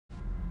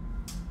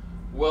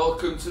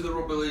Welcome to the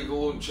Rugby League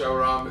Lunch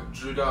Hour. I'm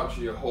Drew Darcher,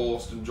 your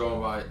host, and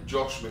joined by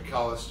Josh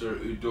McAllister,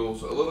 who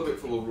does a little bit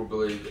for Love Rugby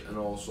League and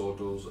also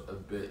does a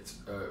bit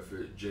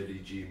for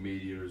JDG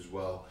Media as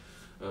well.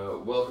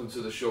 Welcome to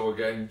the show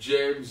again.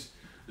 James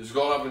has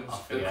gone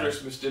having a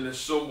Christmas dinner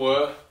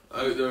somewhere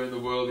out there in the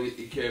world.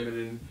 He came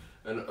in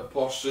a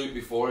posh suit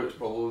before. It's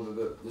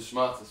probably the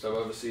smartest I've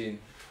ever seen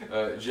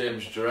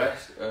James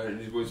dressed,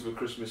 and he's going to a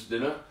Christmas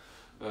dinner.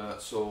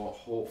 So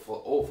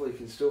hopefully he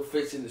can still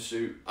fit in the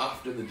suit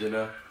after the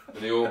dinner,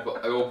 and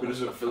I hope he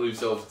doesn't fill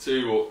himself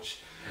too much.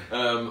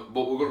 But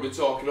we're going to be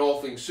talking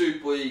all things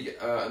Super League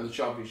and the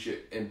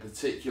Championship in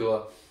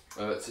particular.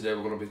 Today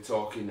we're going to be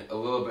talking a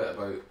little bit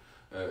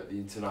about the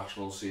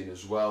international scene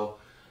as well.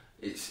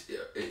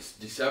 It's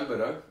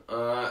December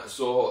now,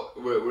 so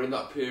we're in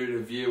that period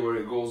of year where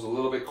it goes a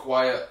little bit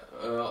quiet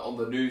on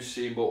the news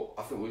scene, but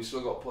I think we've still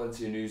got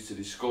plenty of news to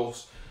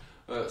discuss.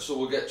 So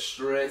we'll get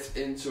straight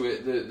into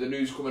it. The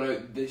news coming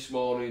out this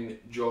morning,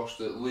 Josh,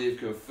 that Lee have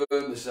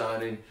confirmed the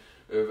signing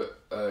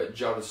of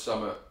Jared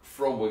Samet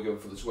from Wigan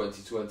for the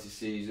 2020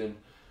 season.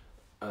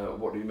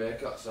 What do you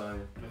make of that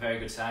signing? A very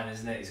good sign,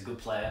 isn't it? He's a good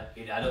player.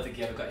 I don't think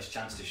he ever got his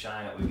chance to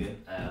shine at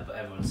Wigan, but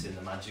everyone's seen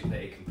the magic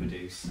that he can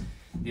produce.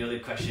 The only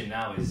question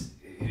now is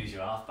who's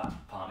your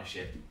halfback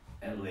partnership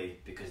at Lee,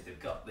 because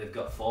they've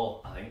got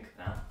four, I think,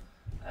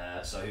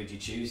 now. So who do you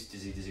choose?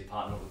 Does he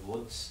partner up with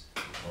Woods,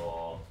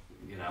 or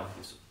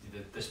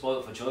they're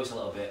spoiled for choice a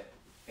little bit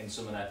in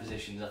some of their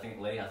positions? I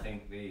think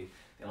they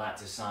like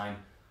to sign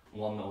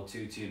one or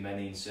two too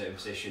many in certain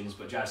positions,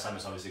 but Jared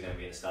Samet's obviously going to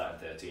be in the starting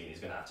 13. He's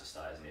going to have to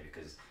start, isn't he?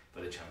 Because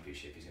for the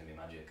Championship, he's going to be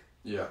magic.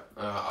 Yeah,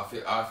 I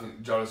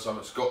think Jared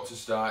Samet's got to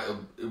start.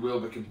 He will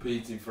be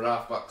competing for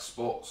halfback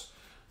spots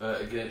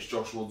against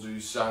Josh Woods,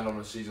 who's signed on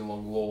a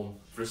season-long loan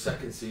for a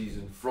second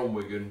season from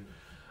Wigan.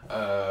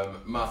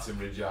 Martin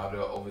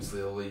Ricciardo,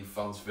 obviously a Lee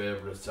fan's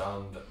favourite,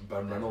 and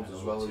Ben Reynolds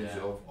as well, who's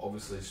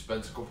obviously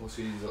spent a couple of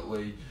seasons at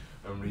Lee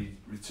and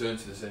returned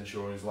to the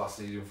Centurions last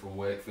season from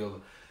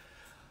Wakefield.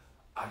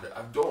 I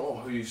don't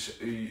know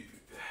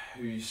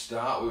who you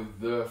start with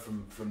there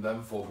from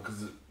them four,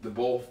 because they're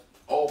both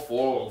all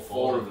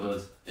four of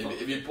them.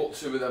 If you put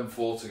two of them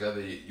four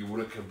together, you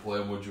wouldn't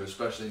complain, would you?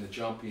 Especially in the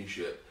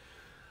Championship.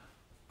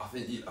 I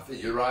think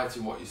you're right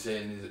in what you're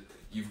saying. Is that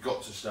you've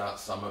got to start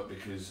Samet,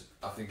 because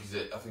I think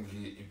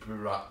he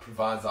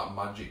provides that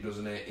magic,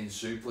 doesn't he, in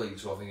Super League?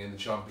 So I think in the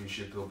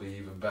Championship he'll be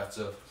even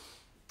better.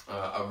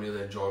 I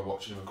really enjoyed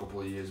watching him a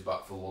couple of years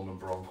back for the London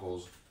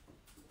Broncos.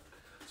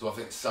 So I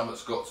think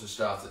Samet's got to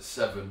start at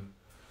 7.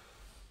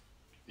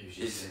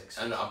 Usually 6.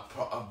 And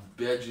I'd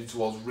be edging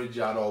towards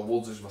Ricciardo or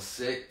Woods as my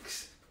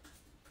 6.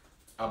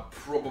 I'd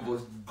probably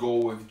go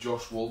with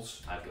Josh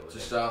Woods to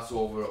start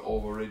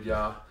over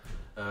Ricciardo.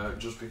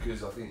 Just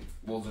because I think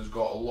Woods has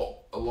got a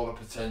lot of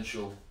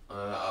potential, and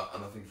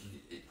I think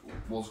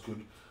Woods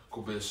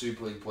could be a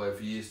Super League player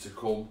for years to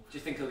come. Do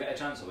you think he'll get a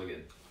chance at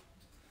Wigan?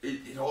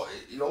 It all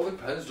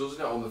depends, doesn't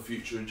it, on the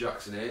future of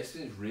Jackson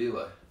Hastings,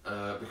 really,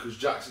 because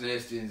Jackson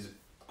Hastings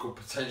could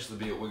potentially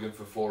be at Wigan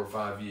for 4 or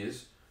 5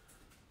 years,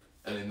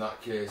 and in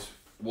that case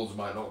Woods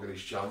might not get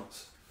his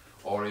chance.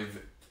 Or if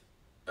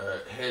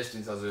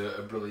Hastings has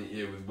a brilliant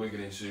year with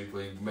Wigan in Super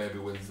League, maybe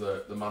wins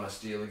the Man of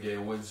Steel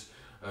again, wins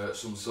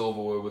some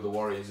silverware with the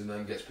Warriors, and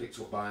then gets picked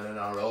up by an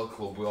NRL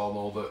club. We all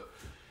know that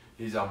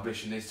his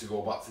ambition is to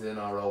go back to the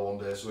NRL one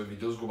day, so if he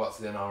does go back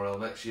to the NRL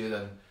next year,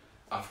 then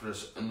after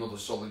another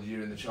solid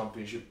year in the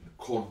Championship,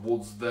 could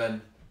Woods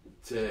then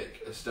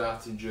take a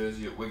starting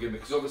jersey at Wigan?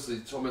 Because obviously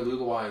Tommy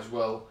Luluai as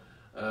well,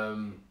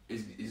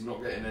 he's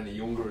not getting any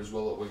younger as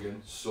well at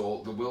Wigan,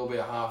 so there will be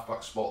a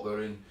halfback spot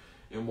there in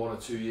 1 or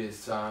 2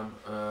 years' time,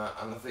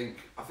 and I think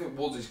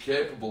Woods is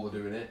capable of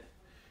doing it.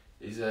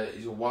 He's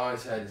a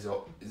wise head.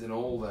 He's an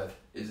old head,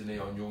 isn't he,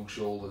 on young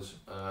shoulders?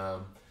 I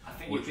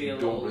think which we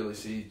don't really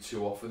see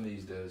too often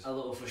these days. A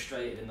little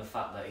frustrated in the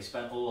fact that he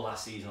spent all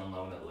last season on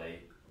loan at Lee,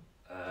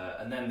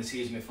 and then the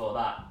season before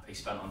that he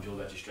spent on dual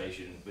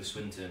registration with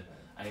Swinton,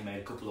 and he made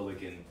a couple of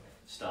Wigan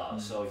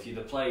starts. So if you're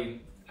the player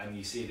and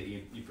you see that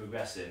you're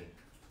progressing,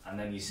 and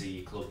then you see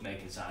your club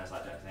making signs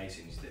like Jackson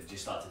Hastings, you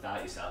just start to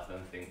doubt yourself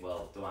and think,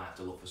 well, do I have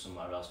to look for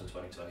somewhere else for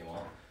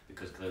 2021?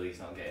 Because clearly he's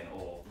not getting,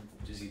 or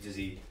does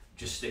he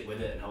just stick with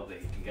it and hope that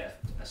he can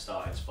get a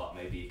starting spot?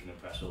 Maybe he can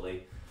impress with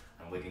Lee,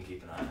 and Wigan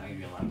keeps an eye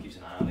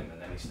on him,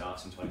 and then he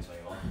starts in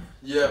 2021.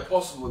 Yeah,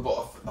 possibly,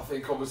 but I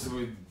think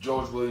obviously with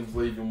George Williams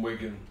leaving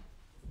Wigan,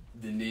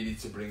 they needed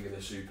to bring in a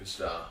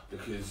superstar,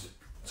 because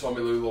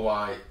Tommy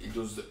Luluai, he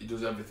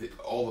does everything,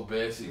 all the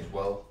basics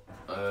well,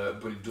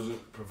 but he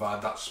doesn't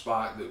provide that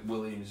spark that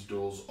Williams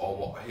does or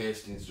what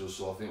Hastings does.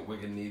 So I think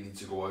Wigan needed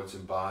to go out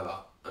and buy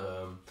that.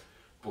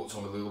 But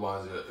Tommy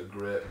Luluai is a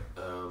great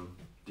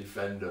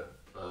defender.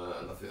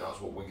 And I think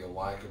that's what Wigan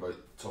like about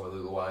Tommy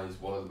Luluai.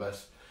 He's one of the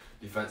best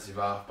defensive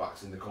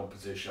halfbacks in the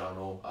competition. I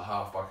know a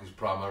halfback is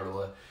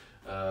primarily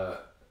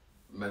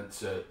meant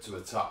to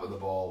attack with the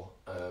ball,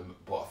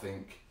 but I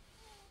think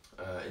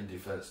in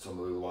defence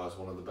Tommy Luluai is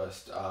one of the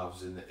best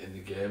halves in the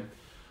game.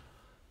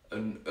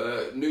 And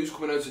news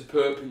coming out of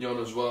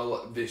Perpignan as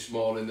well this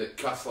morning that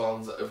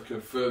Catalans have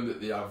confirmed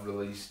that they have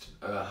released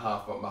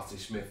halfback Matty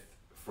Smith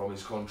from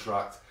his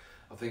contract.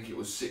 I think it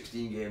was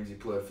 16 games he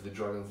played for the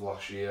Dragons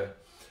last year,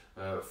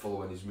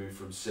 following his move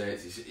from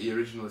Saints. He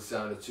originally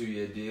signed a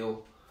 2-year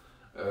deal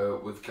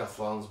with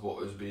Catalans,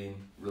 but has been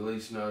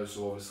released now.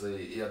 So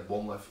obviously he had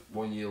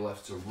 1 year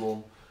left to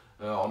run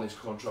on his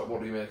contract.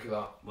 What do you make of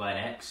that? Where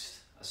next?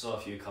 I saw a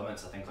few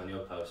comments, I think, on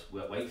your post.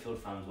 Wakefield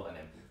fans wanting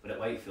him, but at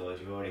Wakefield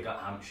you've already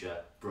got Hampshire,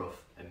 Brough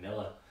and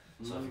Miller.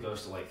 So if he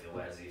goes to Wakefield,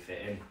 where does he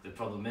fit in? The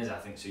problem is, I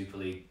think Super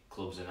League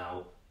clubs are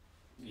now,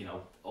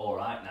 all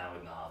right now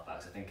with the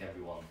halfbacks. I think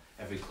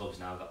every club's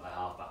now got their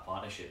halfback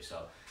partnership.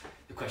 So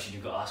the question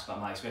you've got to ask about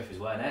Mike Smith is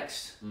where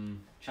next?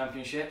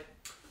 Championship?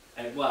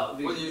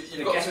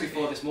 The guess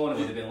before this morning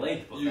would have been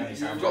League, but then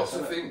you've got to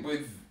think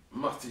with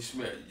Matty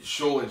Smith,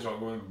 surely he's not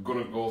going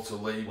to go to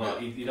League.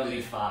 Well, you don't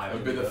need 5.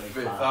 And be the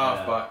 5th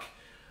halfback.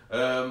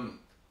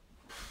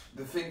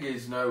 The thing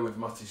is now with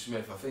Matty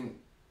Smith, I think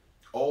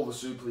all the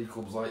Super League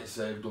clubs, like you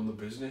say, have done the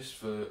business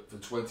for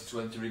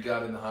 2020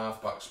 regarding the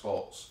halfback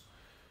spots.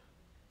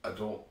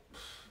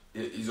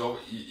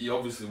 He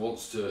obviously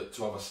wants to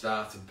have a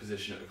starting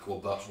position at the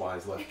club. That's why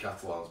he's left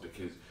Catalans,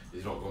 because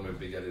he's not going to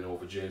be getting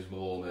over James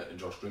Malone and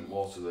Josh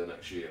Drinkwater there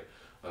next year.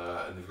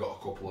 And they've got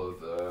a couple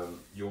of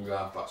young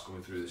halfbacks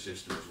coming through the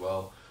system as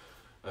well.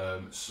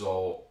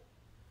 So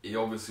he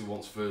obviously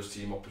wants first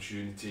team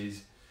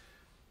opportunities.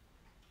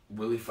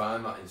 Will he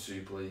find that in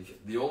Super League?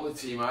 The only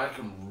team I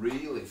can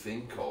really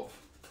think of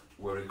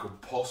where he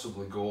could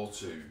possibly go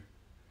to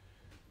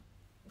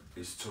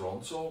is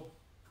Toronto.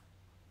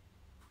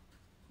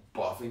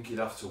 But I think he'd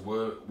have to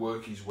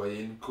work his way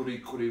in. Could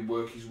he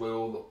work his way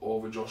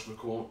over Josh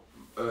McCrone?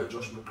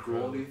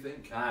 Do you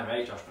think? I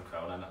rate Josh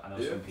McCrone. I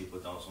know some people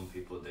don't, some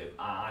people do.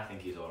 I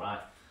think he's alright.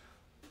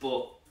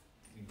 But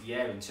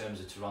yeah, in terms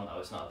of Toronto,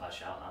 it's not a bad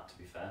shout, that, to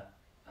be fair.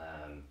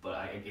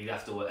 But he'd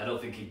have to. I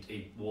don't think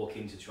he'd walk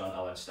into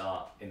Toronto and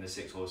start in the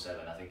 6 or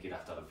 7. I think he'd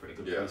have to have a pretty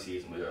good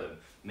pre-season with them.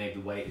 Maybe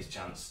wait his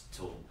chance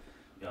till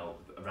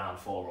around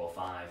 4 or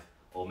 5,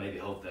 or maybe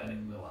hope that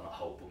well, not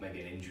hope, but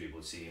maybe an injury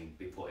would see him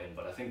be put in.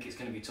 But I think it's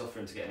going to be tough for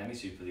him to get in any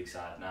Super League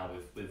side now.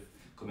 With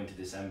coming to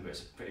December,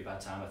 it's a pretty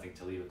bad time, I think,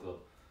 to leave a club.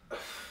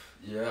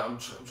 Yeah, I'm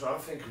trying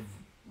to think of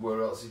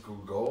where else he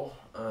could go.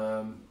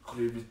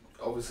 Could he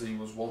obviously he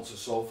was once a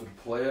Salford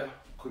player.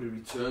 Could he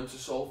return to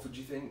Salford, do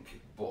you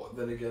think? But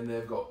then again,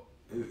 they've got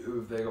who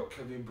have they got?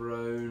 Kevin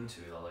Brown,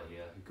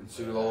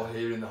 Tuilola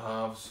here in the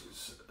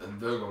halves, and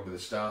they're going to be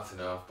the starting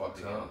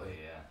halfbacks, aren't they?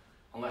 Yeah.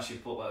 Unless you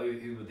put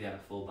who would they have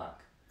at fullback?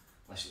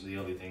 Unless the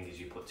other thing is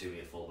you put 2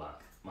 at fullback,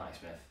 Mike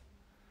Smith.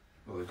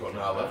 Well, they've got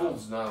Niall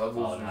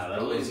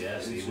Levels. Yeah.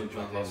 So you wouldn't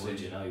drop him, would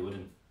you? No, you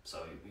wouldn't.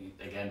 So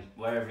again,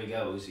 wherever he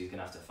goes, he's going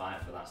to have to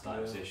fight for that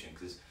starting position,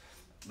 because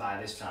by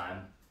this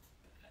time,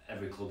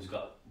 every club's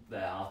got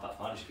their halfback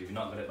partnership. If you're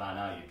not got it by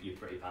now, you're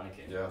pretty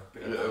panicking. Yeah.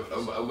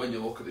 And when you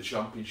look at the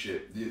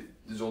Championship,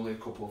 there's only a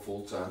couple of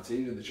full-time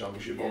teams in the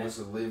Championship. Yeah.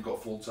 Obviously, League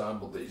got full-time,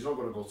 but he's not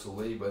going to go to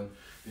League when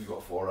you've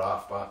got 4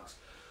 halfbacks.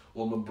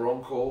 London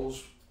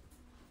Broncos,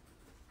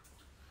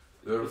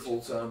 they're a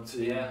full-time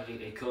team. Yeah,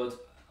 he could,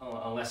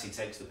 unless he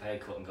takes the pay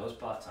cut and goes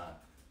part-time.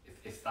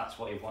 If that's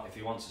what he wants, if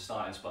he wants a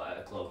starting spot at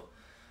a club,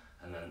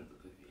 and then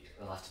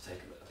he'll have to take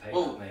a pay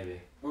cut maybe.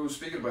 We were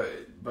speaking about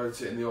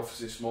it in the office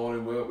this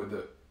morning, weren't we?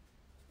 That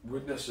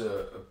Widnes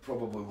are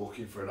probably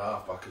looking for an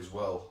halfback as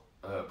well,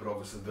 but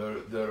obviously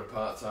they're a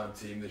part-time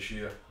team this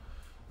year.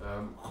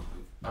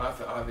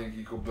 I think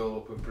he could build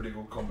up a pretty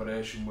good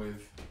combination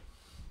with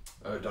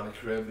Danny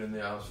Craven in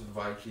the house of the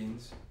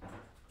Vikings.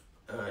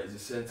 He's a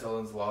St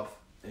Helens lad.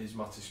 He's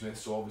Matty Smith,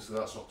 so obviously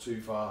that's not too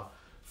far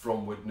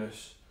from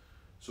Widnes.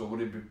 So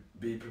would he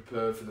be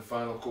prepared for the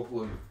final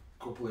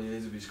couple of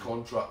years of his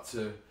contract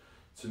to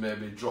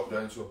maybe drop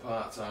down to a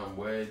part-time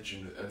wage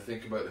and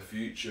think about the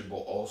future, but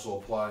also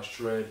apply his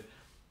trade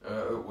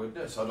at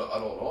Widnes? I don't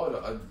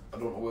know. I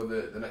don't know where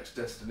the next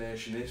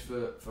destination is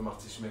for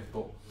Matty Smith,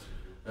 but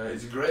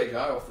he's a great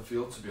guy off the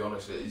field, to be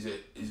honest.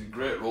 He's a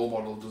great role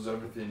model. Does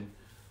everything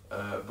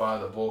by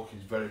the book.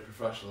 He's very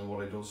professional in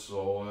what he does.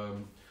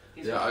 So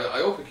I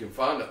hope he can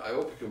find it. I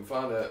hope he can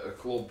find a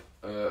club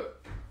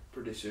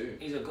pretty soon.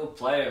 He's a good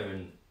player,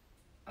 and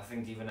I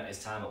think even at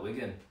his time at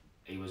Wigan,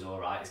 he was all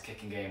right. His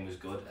kicking game was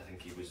good. I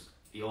think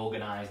he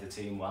organised the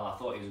team well. I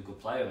thought he was a good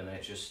player, and then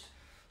it just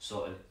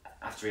sort of,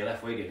 after he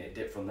left Wigan, it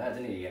dipped from there,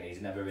 didn't he? And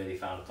he's never really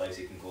found a place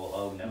he can call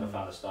home. Never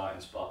found a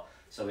starting spot.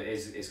 So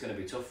it's going to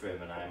be tough for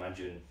him, and I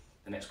imagine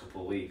the next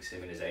couple of weeks,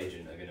 him and his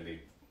agent are going to be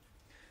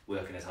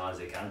working as hard as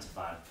they can to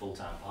find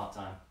full-time,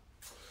 part-time.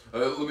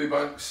 Libby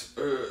Banks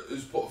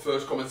has put the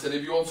first comment in.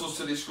 If you want us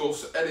to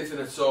discuss anything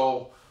at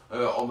all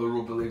on the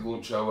Rugby League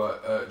lunch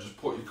hour, just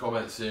put your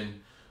comments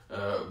in.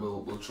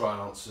 We'll try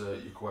and answer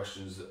your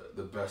questions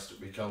the best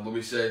we can.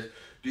 Libby says,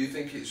 do you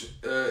think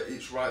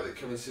it's right that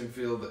Kevin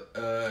Sinfield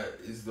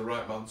is the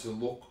right man to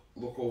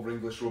look over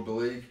English Rugby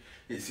League?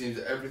 It seems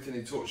that everything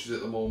he touches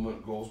at the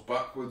moment goes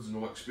backwards,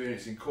 no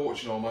experience in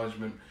coaching or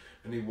management,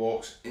 and he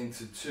walks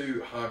into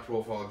 2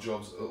 high-profile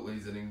jobs at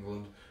Leeds in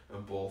England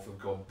and both have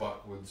gone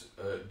backwards.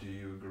 Do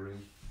you agree?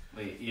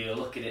 Well, you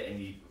look at it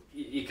and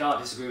you can't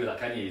disagree with that,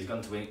 can you? He's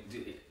gone to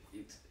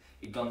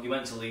he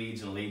went to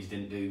Leeds, and Leeds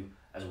didn't do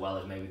as well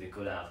as maybe they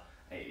could have.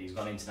 He's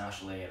gone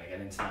internationally, and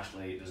again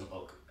internationally it doesn't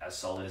look as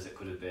solid as it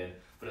could have been.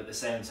 But at the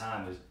same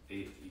time,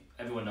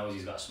 everyone knows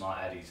he's got a smart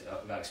head. He's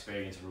got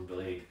experience in rugby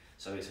league,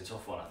 so it's a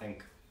tough one. I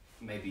think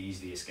maybe he's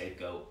the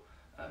scapegoat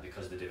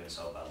because they're doing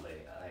so badly.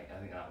 I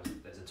think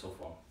that's a tough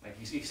one. Like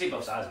you can see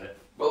both sides of it.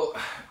 Well,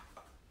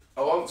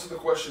 I'll answer the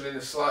question in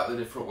a slightly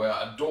different way.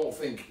 I don't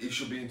think he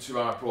should be in two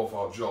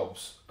high-profile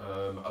jobs.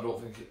 I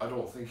don't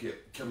think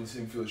Kevin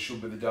Sinfield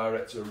should be the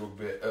director of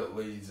rugby at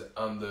Leeds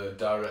and the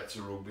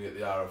director of rugby at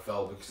the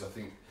RFL, because I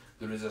think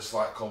there is a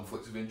slight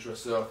conflict of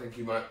interest there. I think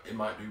he might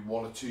do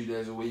 1 or 2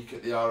 days a week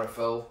at the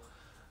RFL,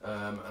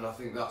 and I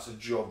think that's a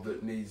job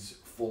that needs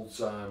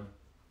full-time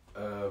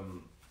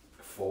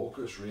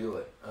focus.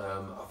 Really,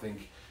 I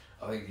think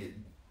it,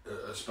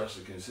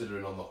 especially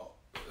considering on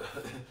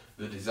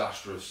the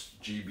disastrous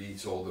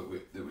GB tour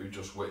that we've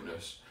just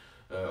witnessed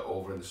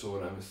over in the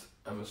Southern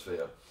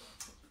Hemisphere.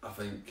 I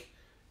think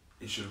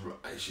he should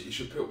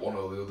pick one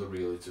or the other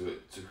really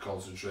to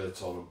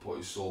concentrate on and put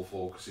his sole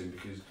focus in,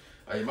 because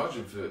I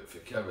imagine for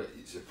Kevin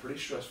it's a pretty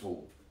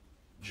stressful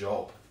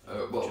job.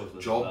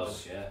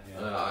 Jobs.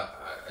 I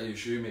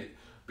assume it,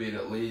 being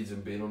at Leeds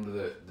and being under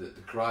the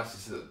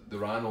crisis that the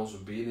Rhinos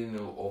have been in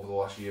over the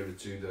last year or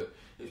two, that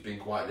it's been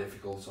quite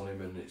difficult on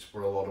him, and it's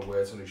put a lot of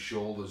weight on his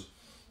shoulders.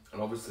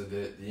 And obviously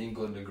the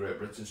England and Great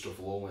Britain stuff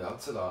will only add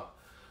to that.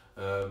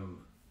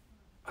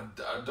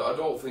 I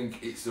don't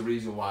think it's the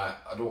reason why.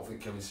 I don't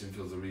think Kevin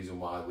Sinfield's the reason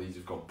why Leeds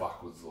have gone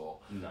backwards though.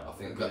 No, I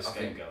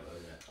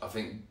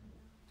think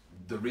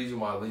the reason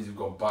why Leeds have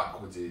gone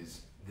backwards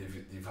is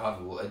they've had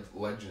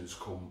legends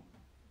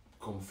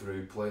come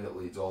through playing at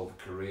Leeds all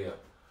the career,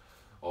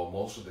 or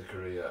most of the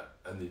career,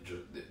 and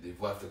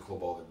they've left the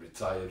club or they've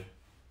retired.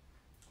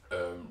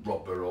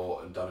 Rob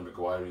Burrow and Danny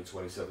Maguire in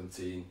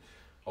 2017.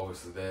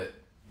 Obviously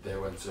they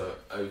went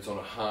out on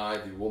a high.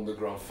 They won the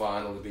grand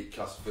final. They beat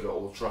Castleford at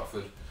Old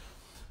Trafford.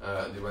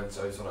 They went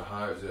out on a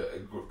high. It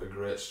was a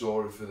great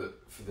story for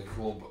the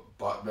club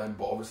back then.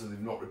 But obviously they've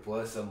not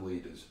replaced them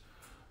leaders.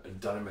 And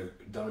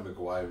Danny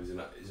Maguire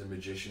is a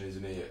magician,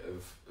 isn't he?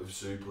 Of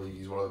Super League.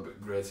 He's one of the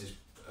greatest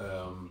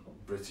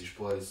British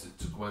players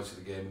to come out of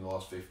the game in the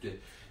last 50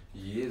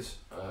 years.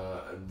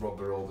 And Rob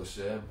Burrow the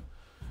same.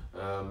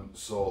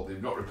 So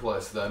they've not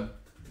replaced them.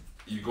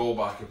 You go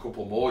back a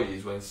couple more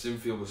years when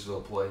Sinfield was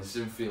still playing.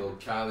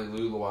 Sinfield, Kylie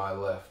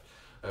Luluai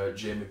left,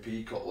 Jamie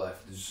Peacock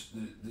left.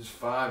 There's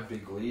 5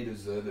 big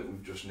leaders there that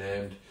we've just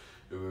named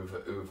who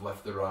have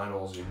left the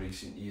Rhinos in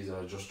recent years, and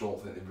I just don't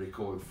think they've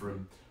recovered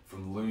from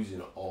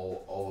losing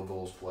all of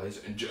those players.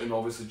 And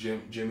obviously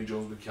Jamie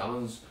Jones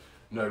Buchanan's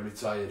now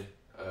retired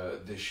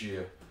this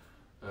year.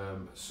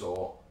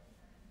 So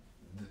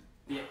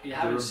there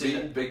have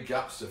been big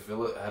gaps to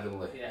fill at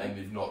Headingley, and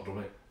they've not done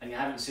it. And you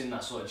haven't seen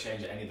that sort of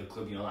change at any other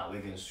club, like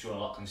Wigan's, Sean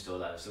Loughlin's still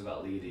there, they've still got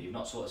a leader. You've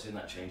not sort of seen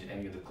that change at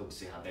any other club to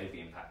see how they'd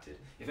be impacted.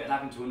 If it had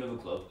happened to another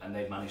club and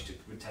they'd managed to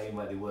retain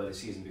where they were the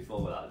season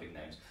before without the big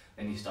names,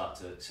 then you start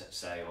to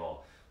say,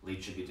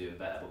 Leeds should be doing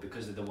better. But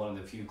because they're one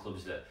of the few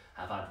clubs that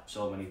have had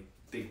so many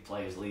big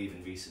players leave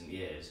in recent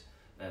years,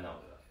 then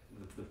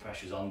the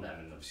pressure's on them.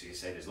 And obviously you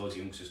say there's loads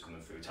of youngsters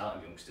coming through,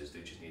 talented youngsters,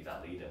 they just need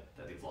that leader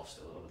that they've lost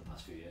over the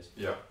past few years.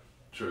 Yeah.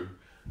 True.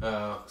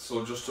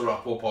 So just to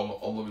wrap up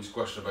on Louis'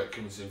 question about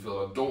Kevin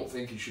Sinfield, I don't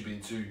think he should be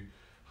in 2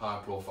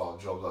 high-profile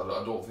jobs.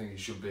 I don't think he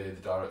should be the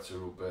director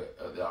of rugby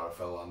at the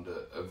RFL and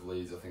of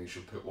Leeds. I think he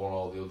should put one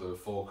or the other,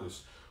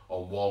 focus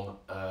on one,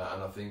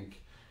 and I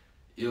think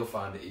he'll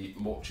find it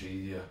much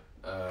easier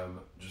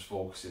just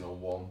focusing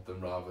on one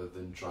rather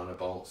than trying to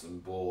balance them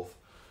both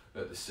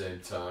at the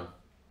same time.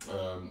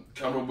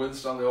 Cameron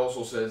Winstanley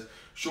also says,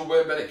 should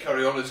Wayne Bennett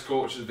carry on as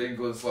coach of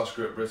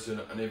England/Great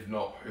Britain, and if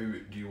not,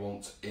 who do you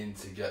want in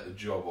to get the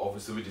job?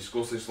 Obviously we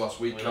discussed this last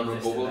week, Cameron,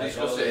 but we'll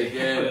discuss it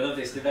again we love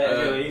this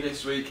debate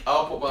this week.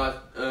 I'll put my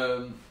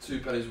 2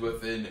 pennies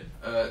worth in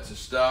to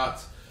start.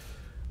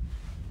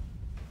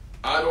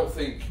 I don't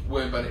think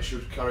Wayne Bennett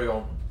should carry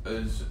on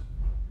as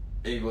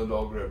England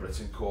or Great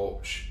Britain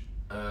coach.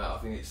 I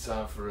think it's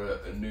time for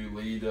a new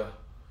leader.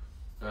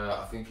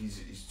 I think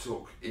he's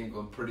took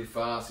England pretty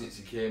far since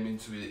he came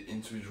into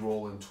his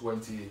role in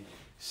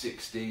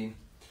 2016.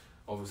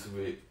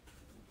 Obviously,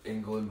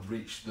 England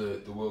reached the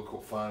World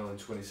Cup final in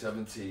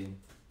 2017,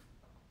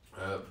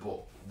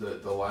 but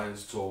the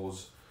Lions tour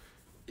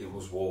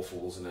was woeful,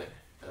 wasn't it?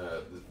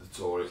 The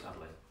tour,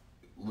 sadly,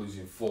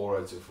 losing 4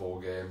 out of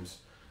 4 games.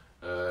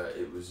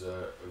 It was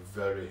a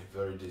very,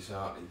 very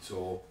disheartening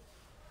tour.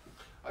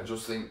 I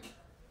just think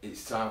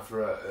it's time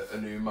for a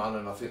new man,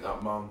 and I think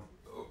that man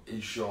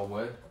is Sean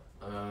Wayne.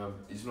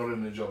 He's not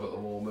in a job at the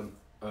moment,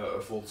 a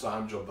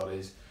full-time job that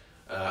is,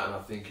 and I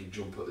think he'd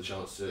jump at the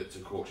chance to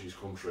coach his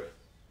country.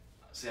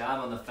 See, I'm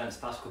on the fence.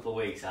 Past couple of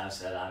weeks, I've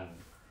said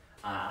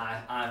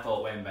I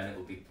thought Wayne Bennett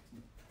would be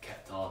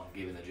kept on,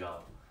 given the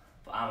job,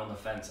 but I'm on the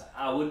fence.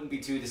 I wouldn't be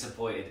too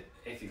disappointed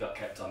if he got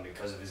kept on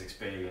because of his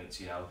experience.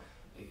 He's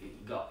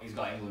got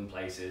England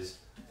places.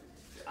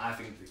 I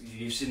think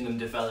you've seen them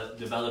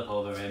develop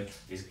over him.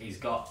 He's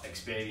got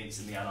experience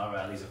in the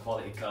NRL. He's a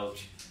quality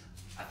coach.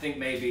 I think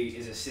maybe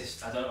his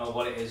assist. I don't know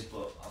what it is,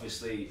 but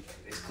obviously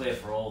it's clear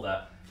for all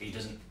that he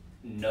doesn't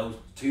know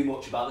too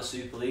much about the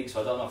Super League.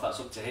 So I don't know if that's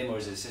up to him or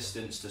his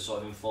assistants to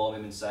sort of inform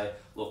him and say,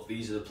 look,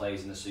 these are the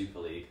players in the Super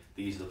League.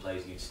 These are the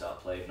players you need to start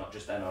playing, not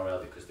just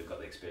NRL because they've got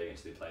the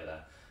experience they play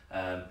there.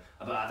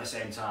 But at the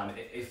same time,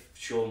 if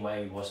Sean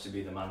Wayne was to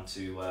be the man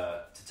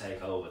to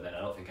take over, then I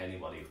don't think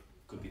anybody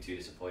could be too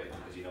disappointed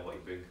because you know what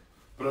he brings.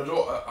 But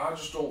I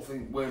just don't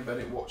think Wayne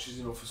Bennett watches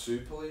enough for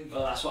Super League.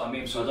 Well, that's what I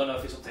mean. So I don't know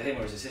if it's up to him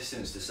or his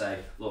assistants to say,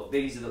 look,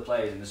 these are the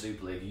players in the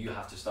Super League. You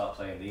have to start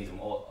playing these,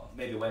 or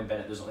maybe Wayne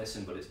Bennett doesn't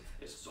listen. But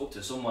it's up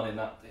to someone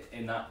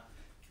in that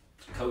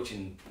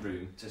coaching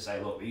room to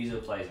say, look, these are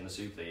the players in the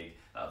Super League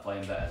that are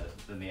playing better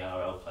than the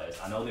NRL players.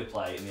 I know they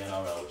play in the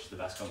NRL, which is the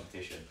best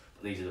competition,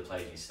 but these are the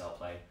players you need to start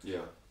playing. Yeah.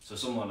 So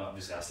someone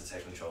obviously has to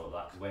take control of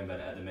that because Wayne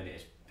Bennett at the minute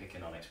is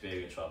picking on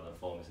experience rather than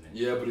form, isn't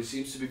he? Yeah, but he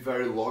seems to be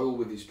very loyal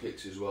with his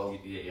picks as well.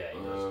 Yeah, he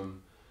does.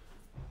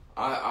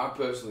 I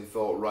personally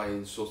thought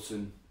Ryan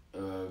Sutton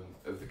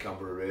of the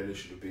Canberra Raiders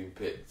should have been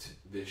picked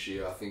this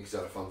year. I think he's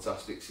had a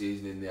fantastic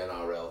season in the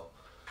NRL.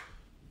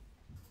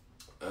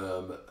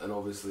 And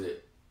obviously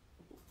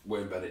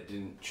Wayne Bennett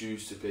didn't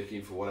choose to pick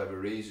him for whatever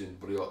reason,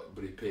 but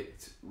he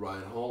picked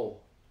Ryan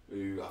Hall,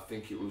 who I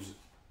think it was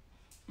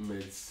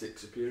made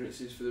 6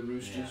 appearances for the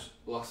Roosters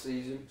last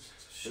season.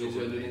 And he's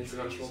earned an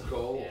international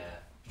call. Yeah,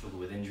 struggled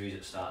with injuries at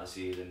the start of the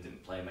season,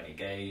 didn't play many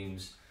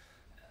games,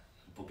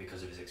 but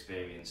because of his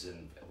experience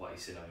and what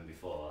he's seen of him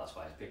before, that's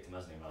why he's picked him,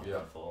 hasn't he, rather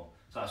than form.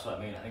 So that's what I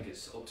mean. I think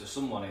it's up to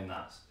someone in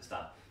that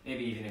staff.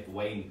 Maybe even if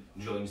Wayne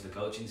joins the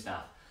coaching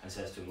staff and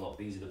says to him, look,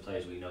 these are the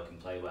players we know can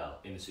play well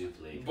in the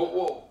Super League. But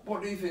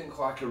what do you think,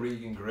 like, a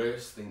Regan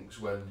Grace thinks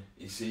when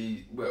you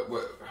see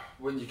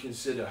when you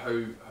consider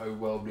how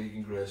well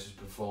Regan Grace has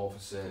performed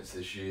for Saints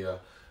this year,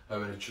 how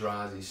many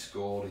tries he's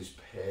scored, his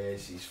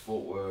pace, his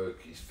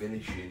footwork, his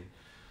finishing,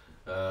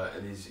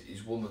 and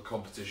he's won the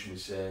competition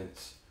with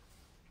Saints,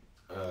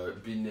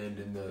 been named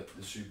in the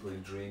Super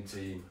League Dream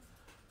Team,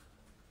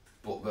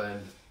 but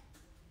then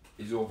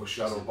he's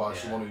overshadowed by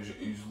someone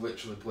who's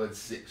literally played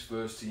 6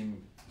 first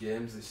team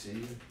games this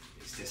season.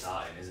 It's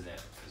disheartening, isn't it?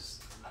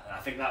 Because I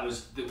think that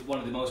was one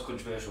of the most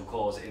controversial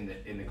calls in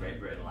the Great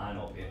Britain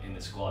lineup in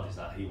the squad is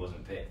that he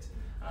wasn't picked,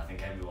 and I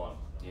think everyone,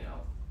 you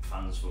know,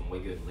 fans from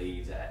Wigan,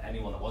 Leeds,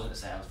 anyone that wasn't a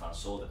Saints fan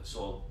saw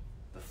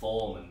the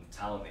form and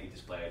talent that he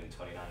displayed in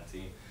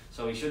 2019.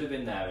 So he should have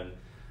been there,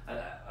 and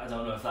I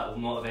don't know if that will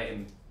motivate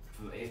him.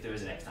 If there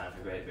is a next time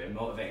for Great Britain,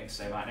 motivate him to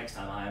say, right, next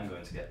time I am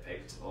going to get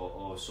picked,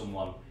 or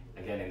someone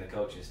again in the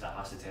coaching staff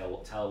has to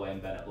tell Wayne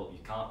Bennett, look, you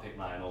can't pick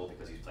Ryan Hall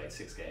because he's played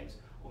 6 games,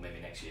 or maybe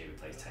next year he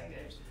plays 10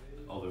 games,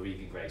 over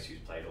Regan Grace who's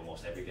played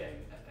almost every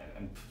game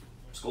and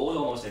scored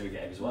almost every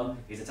game as well.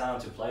 He's a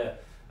talented player,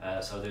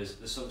 so there's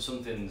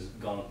something's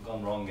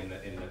gone wrong in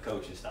the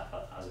coaching staff,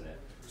 hasn't it?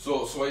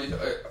 So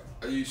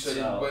are you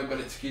saying Wayne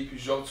Bennett to keep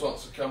his job? To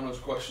answer Cameron's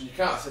question, you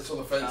can't sit on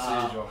the fence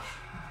here,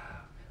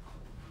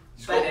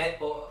 Josh. Bennett,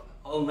 but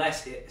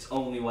unless it's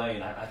only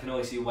Wayne, I can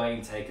only see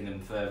Wayne taking them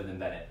further than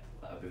Bennett.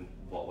 That would be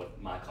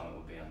what my comment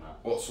would be on that.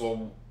 What,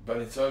 so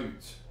Bennett out?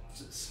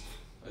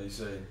 Are you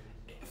saying?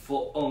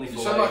 Only for you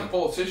sound Wayne. like a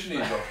politician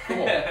here, Josh. Come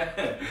on.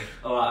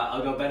 Alright,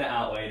 I'll go Bennett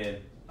out, Wayne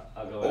in.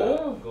 I'll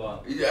go go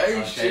on. Yeah,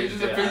 he's changed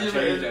his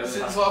opinion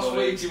since last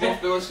week. He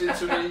must be listening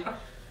to me.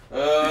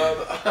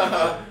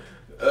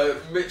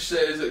 Mitch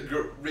says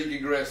that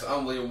Regan Grace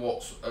and Liam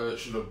Watts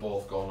should have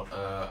both gone.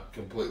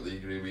 Completely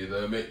agree with you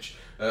there, Mitch.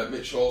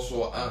 Mitch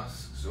also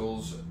asks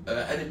us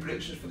any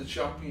predictions for the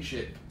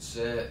championship.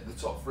 Say the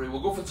top 3.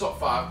 We'll go for top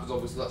 5 because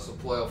obviously that's the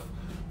playoff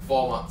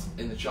format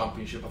in the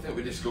championship. I think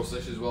we discussed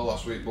this as well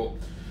last week, but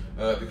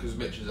because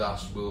Mitch has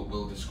asked,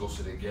 we'll discuss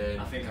it again.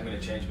 I think I'm going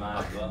to change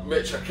mine as well.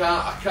 Mitch,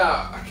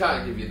 I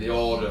can't give you the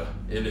order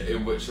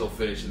in which they'll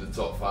finish in the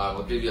top 5.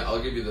 I'll give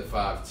you the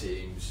 5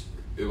 teams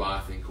who I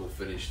think will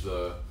finish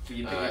there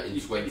in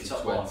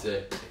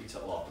 2020.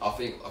 I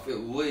think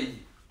Lee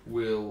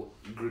will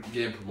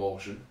gain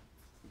promotion.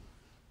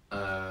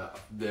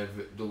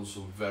 They've done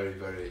some very,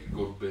 very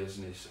good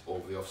business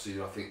over the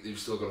off-season. I think they've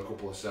still got a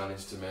couple of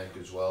signings to make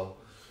as well.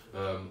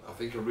 I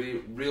think a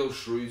real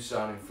shrewd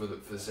signing for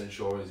the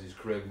Centurions is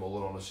Craig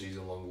Muller on a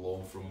season-long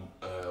loan from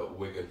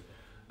Wigan.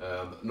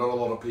 Not a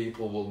lot of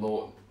people will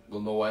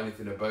know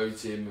anything about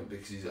him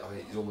because I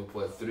think he's only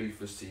played 3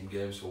 first-team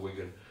games for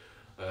Wigan.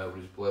 But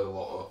he's played a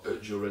lot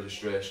at dual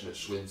registration at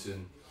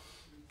Swinton.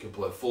 Can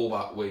play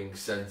full-back, wing,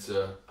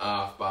 centre,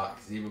 half-back.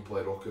 He's even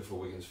played hooker for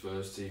Wigan's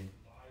first team.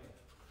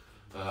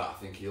 I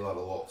think he'll add a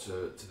lot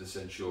to the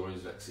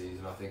Centurions next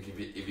season. I think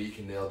if he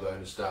can nail down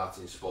a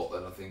starting spot,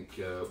 then I think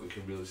we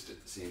can really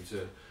see him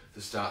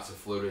to start to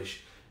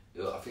flourish.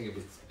 I think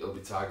he'll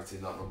be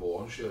targeting that number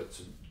 1 shirt.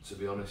 To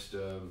be honest,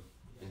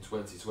 in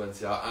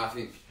 2020, I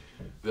think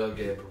they'll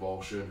gain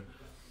promotion.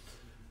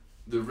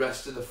 The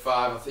rest of the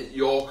 5, I think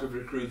York have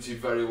recruited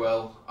very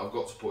well. I've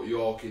got to put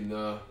York in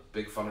there.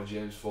 Big fan of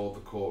James Ford,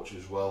 the coach,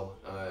 as well.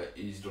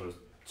 He's done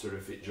a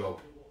terrific job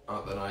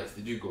at the Knights.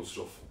 They do good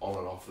stuff on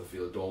and off the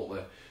field, don't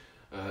they?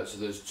 So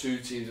there's 2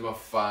 teams in my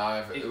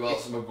 5. Who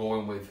else am I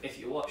going with? If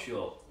you watch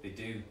York,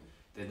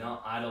 they're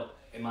not.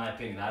 In my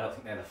opinion, I don't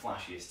think they're the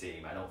flashiest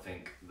team. I don't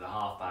think the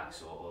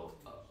halfbacks or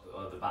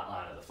the back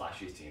line are the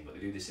flashiest team, but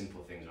they do the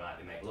simple things right.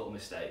 They make little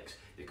mistakes,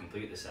 they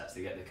complete the sets,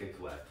 they get the kick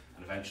away,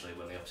 and eventually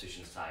when the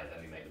opposition's tired,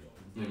 then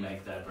they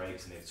make their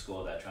breaks and they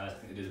score their tries. I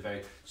think they do the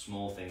very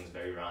small things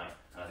very right,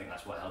 and I think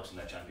that's what helps in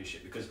their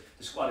championship, because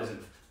the squad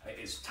isn't.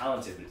 It's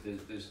talented,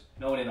 but there's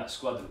no one in that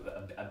squad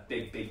a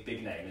big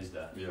name, is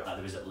there? Yeah. Like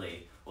there is at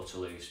Lee or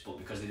Toulouse, but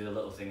because they do the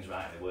little things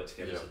right and they work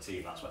together as a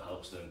team, that's what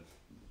helps them.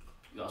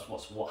 That's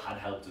what had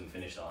helped them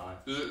finich that high.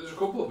 There's a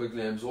couple of big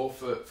names all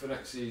for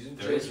next season.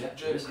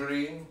 James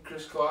Green,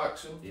 Chris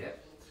Clarkson. Yeah.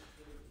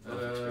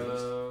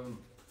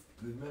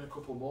 They've made a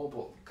couple more,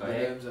 but the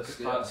names are Chris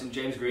Clarkson,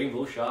 James Green,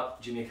 Will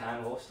Sharp, Jimmy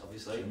Kinehorst,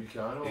 obviously. Jimmy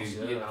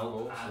Kinehorst, you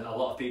know, and a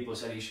lot of people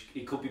said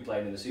he could be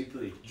playing in the Super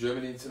League.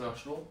 German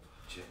international.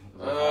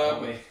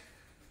 Me.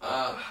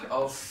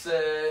 I'll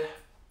say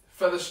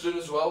Featherstone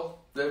as well.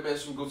 They've made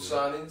some good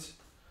signings.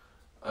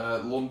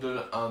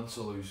 London and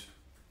Toulouse.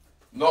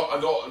 I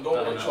don't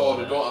know which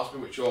order. Don't ask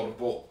me which order,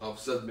 but I've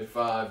said my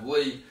 5: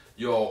 Lee,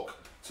 York,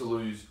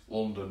 Toulouse,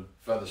 London,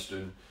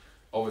 Featherstone.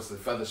 Obviously,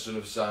 Featherstone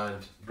have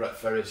signed Brett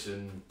Ferris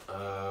and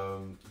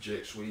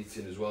Jake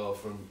Sweeting as well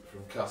from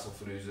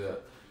Castleford, who's a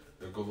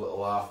good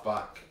little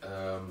halfback.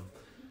 I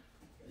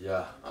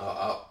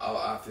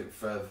think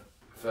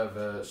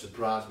Fev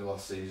surprised me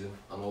last season.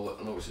 I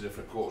know it's a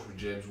different coach with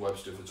James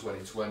Webster for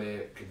 2020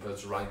 compared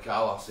to Ryan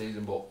Carr last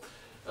season, but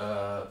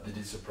they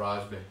did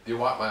surprise me. They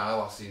wiped my eye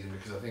last season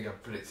because I think I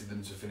predicted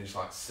them to finish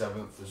like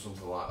 7th or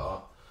something like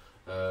that.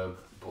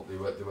 But they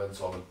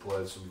went on and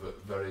played some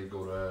very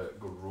good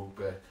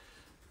rugby.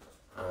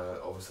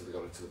 Obviously they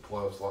got into the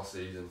playoffs last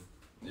season.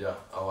 Yeah,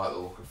 I like the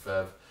look of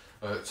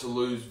Fev.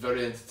 Toulouse,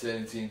 very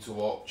entertaining team to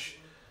watch.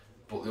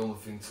 But the only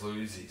thing to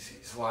lose is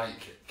it's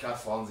like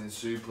Catalans in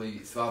Super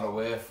League, it's that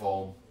away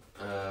form,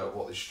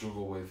 what they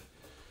struggle with.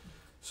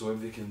 So if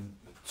they can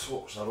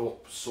touch that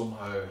up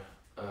somehow,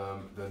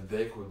 then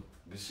they could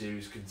be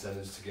serious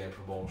contenders to gain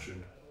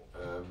promotion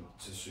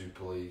to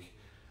Super League.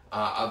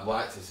 I'd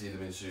like to see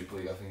them in Super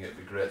League. I think it'd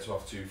be great to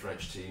have 2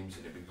 French teams,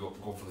 and it'd be good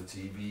for the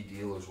TV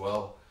deal as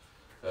well,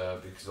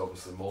 because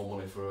obviously more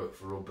money for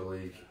Rugby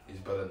League is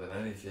better than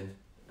anything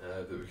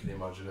that we can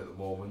imagine at the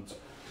moment.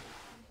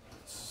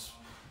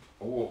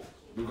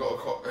 We've got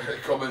a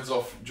comment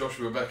off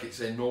Joshua Beckett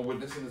saying no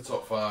witness in the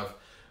top 5.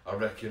 I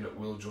reckon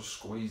we'll just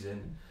squeeze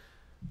in.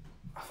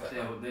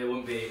 They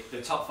wouldn't be the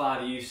top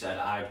 5 you said.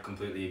 I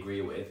completely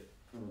agree with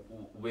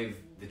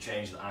the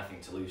change that I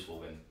think Toulouse will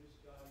win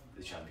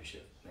the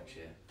championship next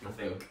year. I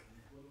think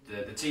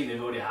the team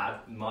they've already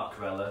had, Mark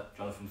Corella,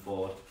 Jonathan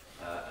Ford,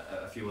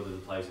 a few other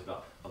players have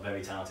got are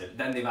very talented.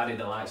 Then they've added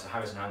the likes of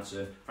Harrison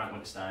Hansen, Frank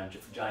Winterstein,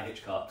 Jai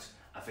Hitchcocks.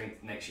 I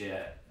think next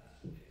year,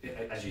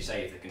 as you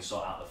say, if they can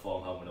sort out the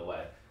form home and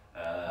away,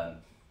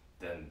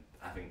 then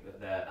I think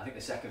they're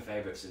second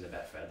favourites in the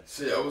Betfred.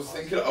 See, I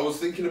was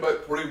thinking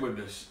about putting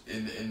Witness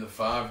in the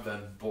 5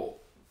 then, but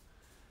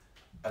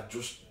I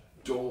just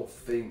don't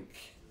think.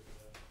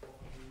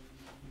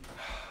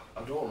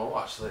 I don't know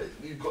actually.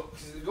 They've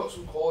got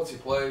some quality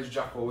players.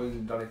 Jack Owens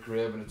and Danny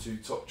Craven are 2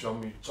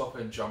 top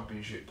end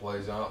championship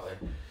players, aren't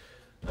they?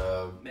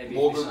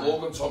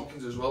 Logan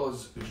Tompkins as well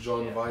has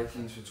joined the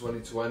Vikings for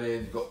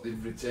 2020.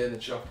 They've retained the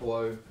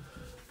Chapelou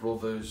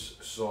brothers,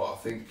 so I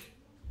think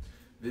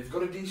they've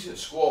got a decent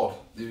squad.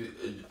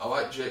 I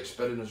like Jake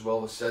Sperrin as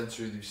well, the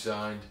centre who they've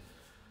signed.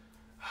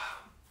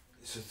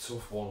 It's a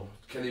tough one.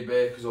 Kenny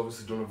Baker's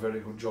obviously done a very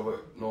good job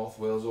at North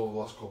Wales over the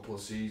last couple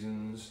of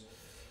seasons.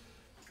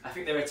 I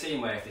think they're a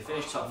team where if they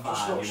finish top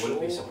 5, you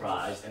wouldn't be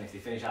surprised, and if they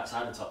finish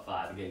outside the top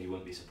 5, again, you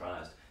wouldn't be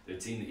surprised. They're a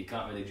team that you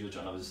can't really judge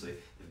on. Obviously,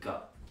 they've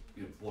got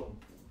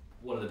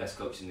one of the best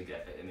coaches in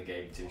the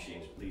game, Tim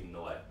Sheens, leading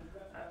the way.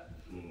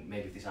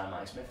 Maybe if they sign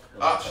Mike Smith.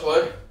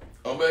 Actually,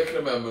 I'll make an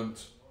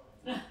amendment.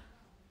 You're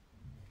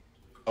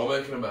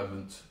going to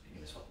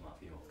swap them out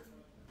for York.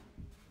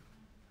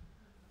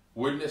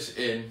 Witness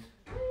in,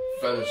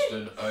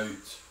 Featherstone out.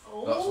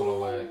 That's what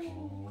I'll make.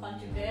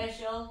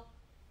 Controversial.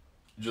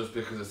 Just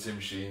because of Tim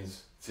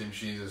Sheens. Tim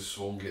Sheens has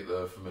swung it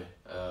there for me.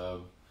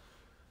 Go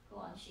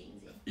on,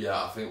 Sheensy.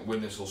 Yeah, I think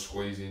Witness will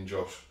squeeze in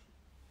Josh.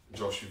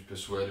 Josh, you've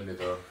persuaded me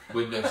there.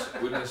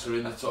 Witness are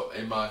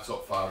in my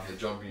top 5 of the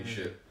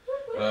championship.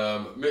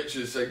 Mitch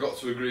has said got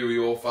to agree with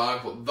your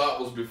 5, but that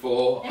was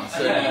before I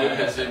said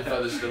Witness in,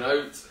 Featherstone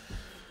out.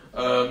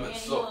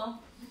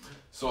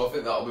 So I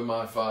think that'll be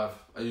my 5.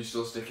 Are you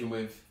still sticking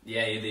with?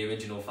 Yeah, you're the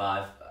original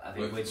 5. I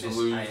think with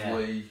Toulouse,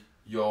 Lee,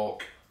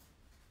 York,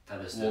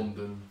 Featherstone,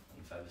 London,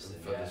 and Featherstone.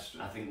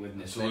 Featherstone. Yeah, I think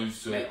Witness.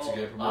 Toulouse to get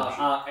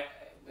promotion.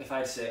 If I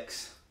had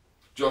 6.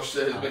 Josh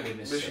says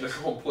mission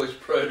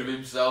accomplished, proud of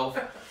himself.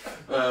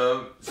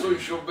 So he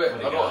should be.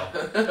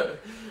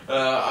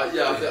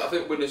 I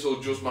think Witness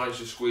will just manage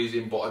to squeeze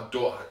in, but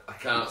I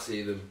can't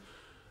see them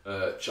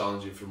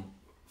challenging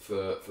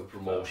for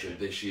promotion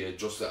this year. I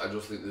just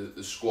think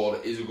the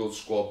squad is a good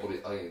squad, but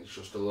I think it's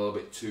just a little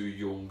bit too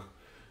young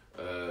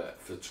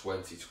for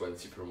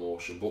 2020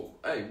 promotion. But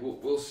hey,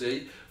 we'll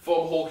see.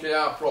 Former Hull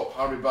KR prop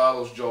Harry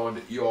Barlow's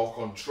joined York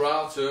on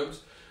trial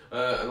terms,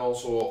 and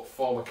also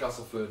former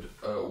Castleford,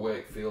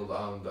 Wakefield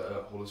and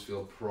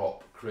Huddersfield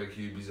prop Craig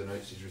Hubie's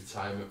announced his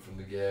retirement from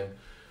the game.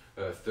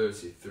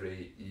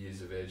 33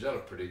 years of age, had a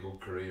pretty good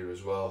career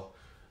as well.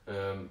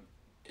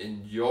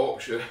 In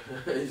Yorkshire,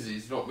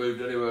 he's not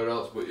moved anywhere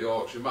else but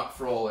Yorkshire. Matt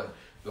Frawley,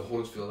 the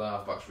Huddersfield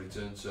halfbacks,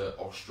 returned to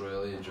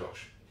Australia,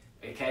 Josh.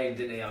 He came,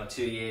 didn't he, on a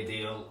 2-year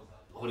deal.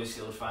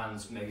 Huddersfield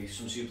fans, maybe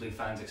some Super League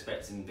fans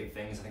expecting big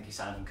things. I think he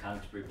signed from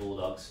Canterbury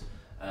Bulldogs.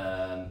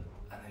 And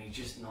then he's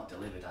just not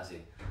delivered, has he?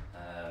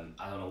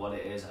 I don't know what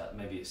it is.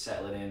 Maybe it's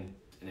settling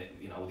in it,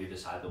 you know, with the other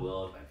side of the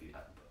world. Maybe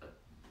a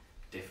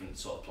different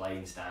sort of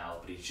playing style,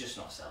 but he's just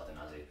not settled in,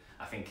 has he?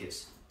 I think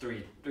it's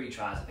three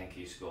tries I think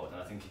he scored,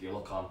 and I think if you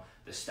look on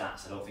the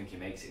stats, I don't think he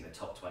makes it in the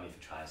top 20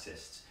 for try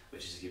assists,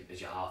 which is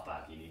as your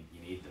halfback, you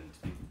need them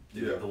to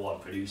be the one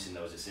producing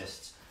those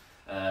assists.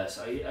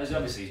 So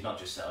obviously he's not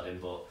just settled in,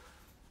 but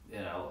you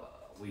know,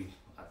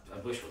 I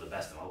wish for the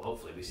best of him.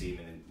 Hopefully we see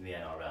him in the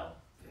NRL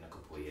in a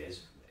couple of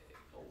years,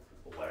 or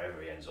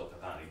wherever he ends up.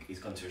 Apparently he's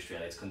gone to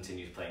Australia to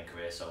continue his playing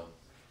career, so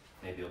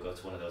maybe he'll go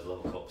to one of those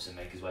level cups and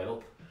make his way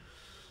up.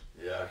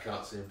 Yeah, I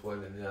can't see him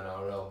playing in the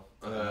NRL.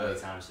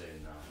 Anytime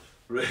soon, no.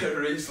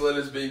 Reece Lynn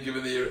has been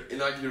given the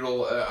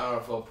inaugural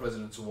RFL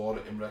President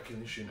Award in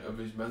recognition of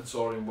his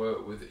mentoring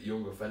work with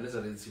young offenders.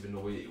 I didn't even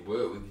know he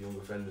worked with young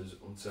offenders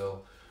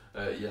until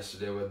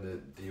yesterday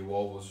when the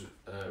award was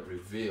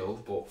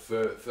revealed. But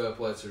fair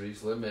play to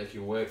Reece Lynn,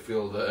 making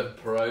Wakefield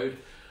proud.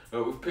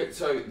 We've picked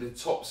out the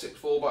top 6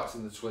 fullbacks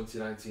in the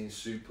 2019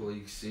 Super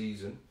League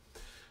season,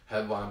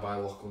 headlined by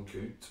Lachlan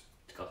Coote.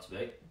 It's got to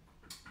be.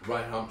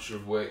 Ryan Hampshire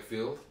of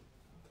Wakefield.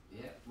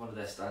 Yeah, one of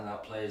their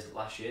standout players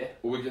last year.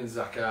 Wigan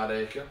Zach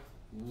Hardacre,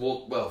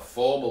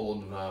 former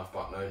London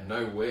halfback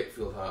now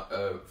Wakefield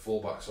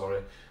fullback.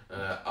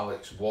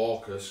 Alex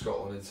Walker,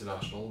 Scotland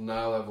international.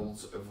 Niall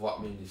Evans of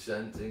Latvian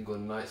descent,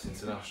 England Knights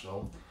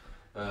international.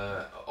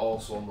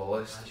 Also on the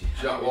list.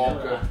 Jack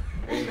Walker,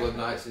 England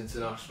Knights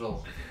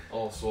international,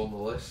 also on the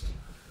list.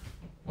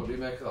 What do you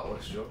make of that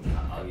list, John?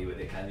 Can't argue with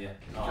it, can you?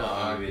 Can't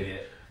argue with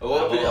it. A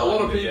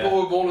lot of people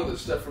were moaning that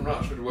Steph from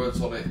Ratchford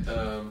weren't on it.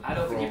 I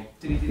don't think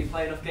did he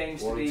play enough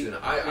games Warrington. to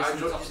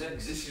be top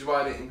 6? This is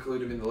why I didn't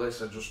include him in the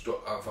list. I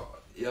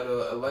thought he had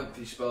a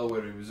lengthy spell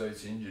where he was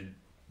out injured,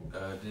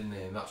 didn't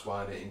he? And that's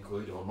why I didn't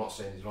include him. I'm not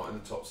saying he's not in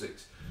the top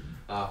 6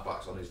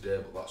 halfbacks on his day,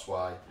 but that's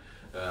why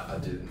I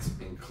didn't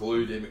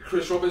include him.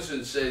 Chris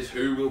Robinson says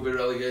who will be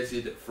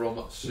relegated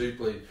from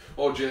Super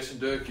League. Jason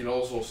Durkin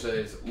also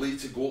says Leigh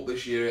to go up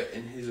this year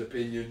in his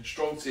opinion.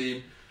 Strong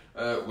team.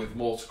 With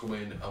more to come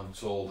in, I'm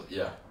told.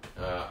 Yeah,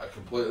 I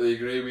completely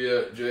agree with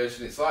you,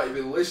 Jason. It's like you've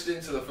been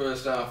listening to the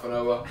first half an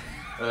hour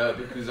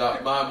because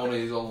my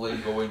money is on Leigh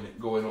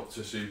going up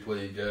to Super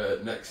League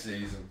next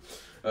season.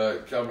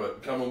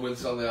 Cameron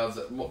Winstanley adds,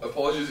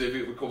 apologies if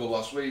it was covered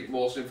last week.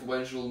 Most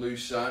influential new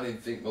signing,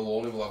 think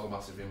Maloney will have a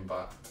massive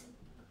impact.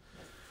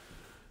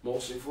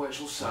 Most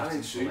influential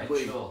signing, Super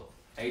League.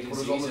 Put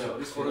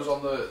us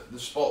on the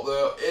spot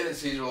there. Aiden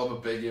Caesar will have a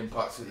big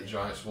impact at the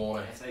Giants,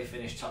 won't he? If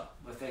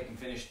they can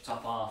finish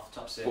top half,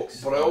 top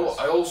 6. But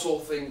I also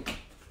think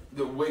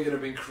that Wigan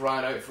have been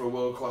crying out for a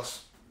world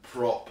class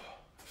prop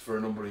for a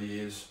number of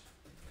years.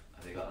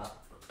 Have they got that?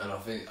 And I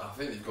think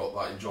they've got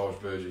that in George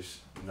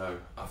Burgess. No,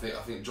 I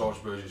think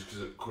George Burgess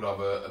could have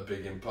a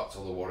big impact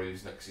on the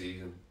Warriors next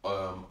season,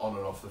 on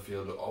and off the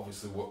field.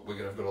 Obviously,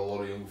 Wigan have got a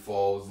lot of young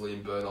forwards: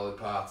 Liam Byrne, Ollie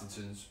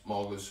Partingtons,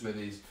 Morgan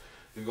Smithies.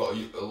 They've got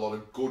a lot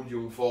of good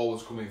young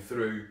forwards coming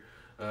through,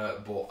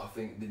 but I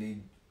think they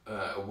need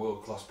a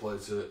world-class player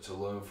to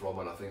learn from,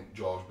 and I think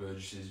George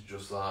Burgess is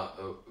just that,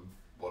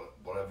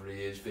 whatever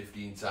he is,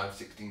 15 times,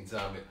 16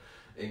 times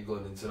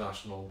England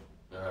international,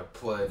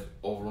 played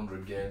over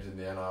 100 games in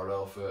the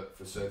NRL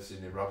for South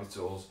Sydney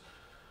Rabbitohs.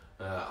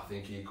 I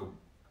think he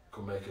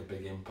could make a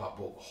big impact,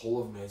 but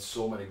Hull have made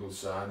so many good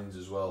signings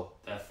as well.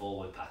 Their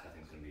forward pack, I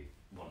think, is going to be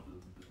one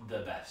of the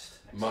best.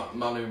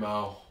 Manu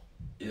Mao.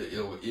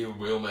 He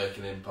will make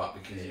an impact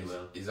because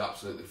he's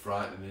absolutely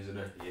frightening, isn't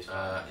he?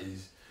 He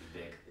is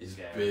he's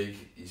scary. big,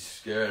 he's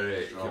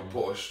scary, Strong. he can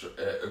put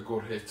a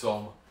good hit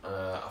on.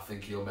 I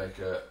think he'll make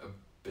a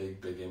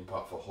big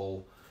impact for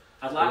Hull.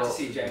 I'd like to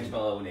see James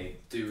Maloney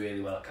do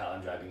really well at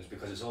Catalan Dragons,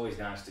 because it's always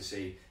nice to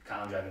see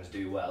Catalan Dragons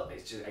do well.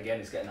 It's just, again,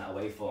 it's getting that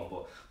away from him,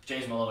 but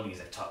James Maloney is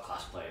a top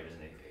class player,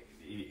 isn't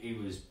he?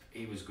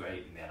 He was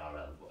great in the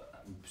NRL.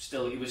 It's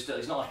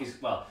not like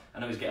I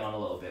know he's getting on a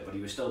little bit, but he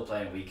was still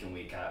playing week in,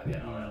 week out at the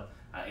NRL,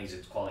 and he's a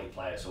quality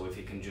player, so if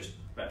he can just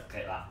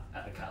replicate that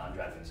at the Catalan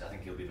Dragons, I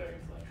think he'll be very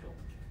influential.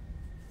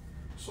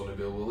 Sonny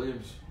Bill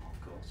Williams.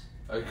 Of course.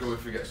 How can we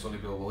forget Sonny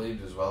Bill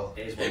Williams as well?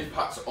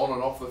 Impacts on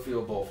and off the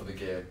field ball for the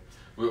game.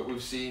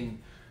 We've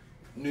seen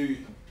new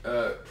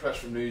press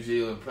from New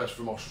Zealand, press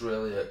from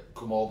Australia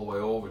come all the way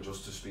over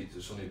just to speak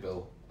to Sonny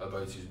Bill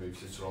about his move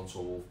to Toronto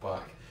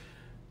Wolfpack.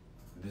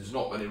 There's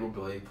not many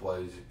rugby league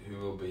players who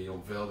will be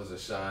unveiled as a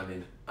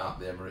signing at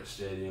the Emirates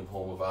Stadium,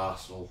 home of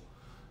Arsenal,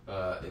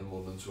 in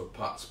London, to a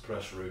packed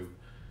press room.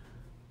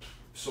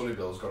 Sonny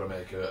Bill's got to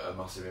make a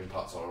massive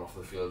impact on and off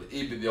the field.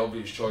 He'd be the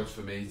obvious choice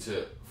for me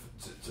to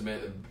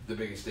make the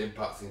biggest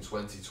impact in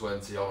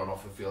 2020 on and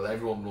off the field.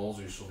 Everyone knows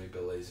who Sonny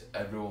Bill is.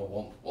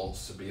 Everyone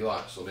wants to be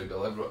like Sonny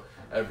Bill.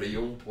 Every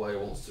young player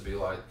wants to be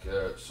like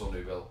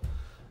Sonny Bill.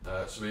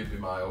 So he'd be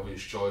my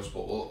obvious choice.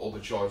 But other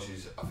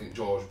choices, I think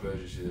George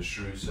Burgess is a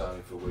shrewd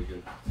signing for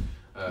Wigan.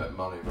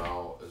 Manny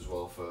Rao as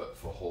well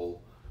for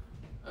Hull.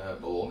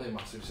 Maloney,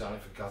 massive signing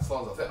for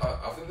Catalans.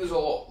 I think there's a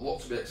lot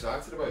to be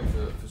excited about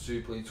for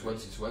Super League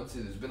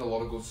 2020. There's been a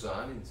lot of good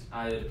signings.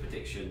 I heard a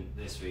prediction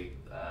this week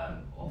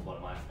of one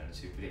of my friends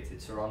who predicted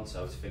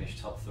Toronto to finish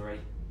top 3.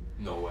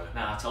 No way.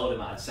 Now I told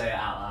him I'd say it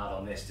out loud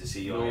on this to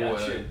see your No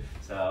reaction. way.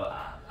 So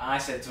I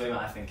said to him,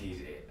 I think he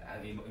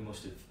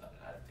must have.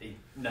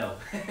 No.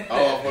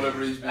 Oh,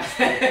 whatever he's been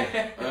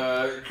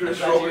spoken. Chris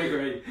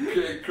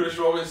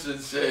Robinson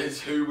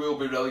says, who will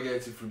be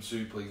relegated from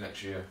Super League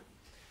next year?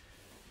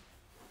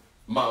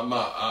 Matt,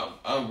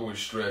 I'm going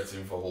straight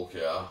in for Hull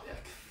KR.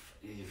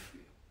 In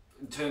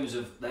terms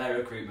of their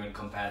recruitment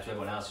compared to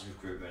everyone else's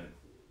recruitment,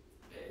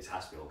 it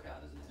has to be Hull KR,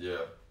 doesn't it?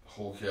 Yeah,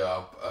 Hull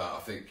KR. I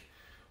think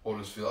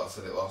Huddersfield, I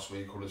said it last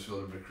week,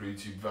 Huddersfield have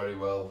recruited very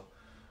well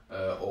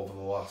over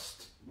the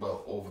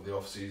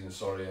off-season,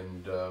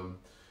 and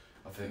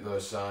I think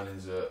those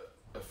signings are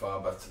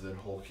far better than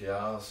Hull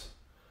KR's.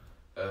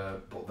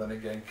 But then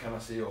again, can I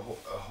see a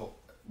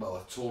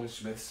Tony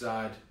Smith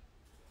side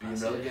being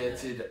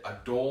relegated? Yeah. I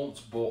don't,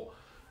 but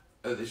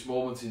at this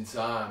moment in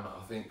time,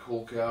 I think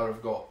Hull KR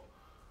have got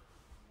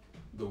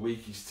the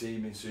weakest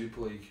team in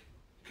Super League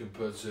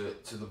compared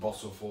to the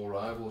bottom 4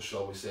 rivals,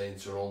 shall we say, in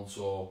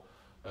Toronto,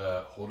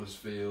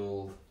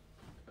 Huddersfield,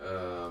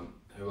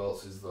 who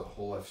else is the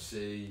Hull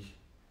FC?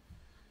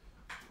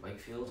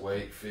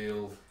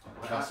 Wakefield,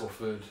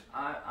 Castleford.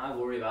 I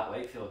worry about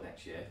Wakefield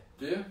next year.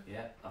 Do you?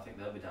 Yeah, I think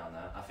they'll be down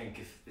there. I think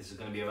if this is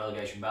going to be a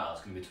relegation battle,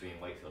 it's going to be between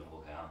Wakefield and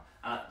Hull KR.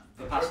 A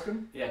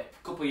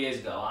couple of years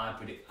ago, I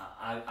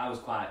was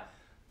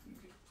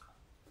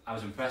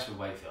impressed with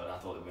Wakefield. I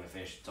thought they were going to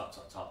finish top.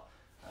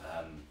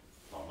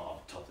 Well,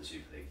 not top of the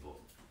Super League, but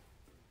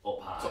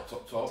up high.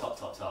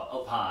 Top,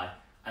 up high.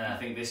 And I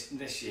think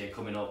this year,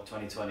 coming up,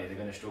 2020, they're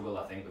going to struggle,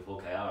 I think, with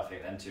Hull KR. I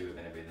think them two are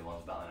going to be the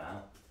ones battling it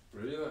out.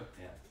 Really?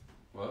 Yeah.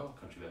 Well,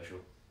 controversial.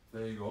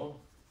 There you go.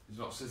 He's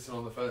not sitting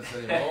on the fence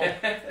anymore.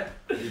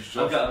 He's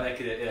I've got to make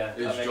it, yeah.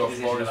 It's Josh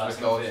Morris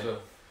McAllister.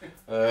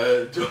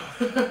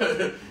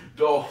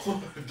 Dom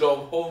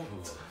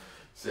Hunt.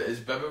 Is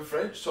Bevan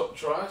French top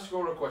try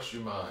scorer?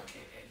 Question mark.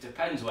 It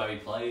depends where he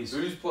plays.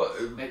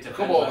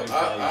 Come on,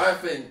 I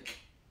think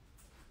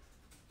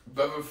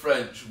Bevan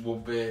French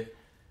would be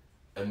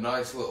a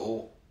nice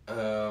little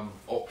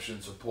option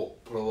to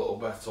put a little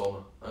bet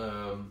on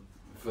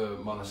for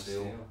Man of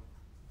Steel.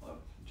 Well,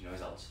 do you know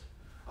his odds?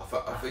 I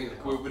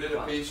think we did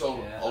a piece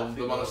on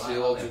the Man of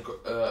Steel odds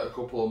a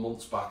couple of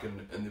months back,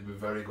 and they were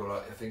very good. I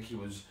think he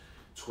was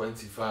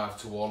 25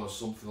 to 1 or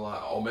something like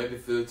that, or maybe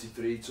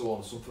 33 to 1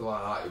 or something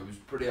like that. It was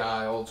pretty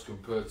high odds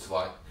compared to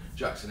like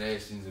Jackson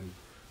Hastings and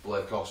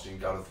Blake Austin,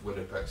 Gareth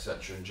Winnip,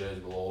 etc., and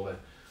James Maloney.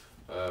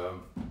 But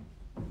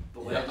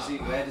where does he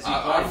play?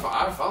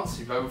 I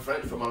fancy Bevan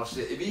French for Man of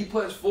Steel. If he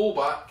plays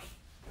fullback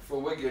for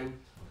Wigan,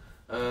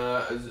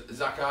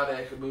 Zach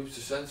Hardacre moves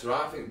to centre,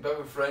 I think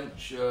Bevan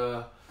French,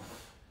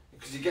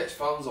 because he gets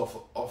fans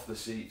off the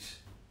seats,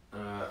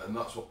 and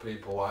that's what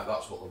people like,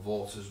 that's what the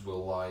voters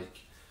will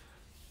like.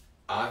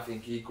 I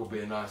think he could be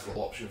a nice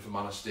little option for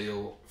Man of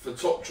Steel. For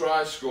top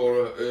try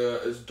scorer,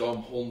 as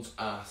Dom Hunt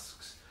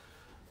asks,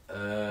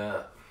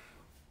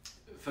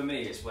 for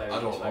me, it's where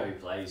he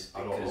plays,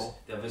 because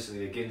obviously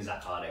they're giving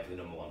Zach Hardacre the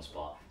number 1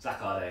 spot. Zach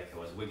Hardacre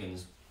was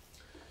Wigan's.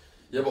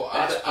 Yeah, but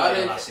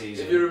last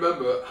season. If you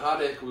remember,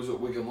 Hardacre was at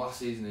Wigan last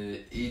season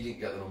and he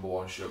didn't get the number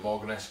 1 shirt.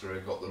 Morgan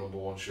Eskery got the number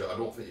 1 shirt. I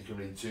don't think you can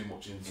read too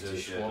much into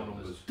squad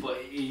numbers. But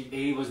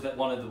he was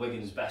one of the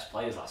Wigan's best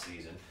players last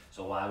season,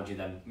 so why would you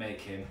then make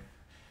him...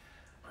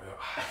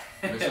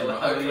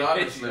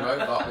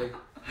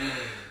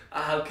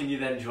 How can you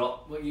then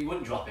drop... Well, you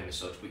wouldn't drop him as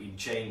such, but you'd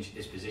change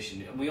his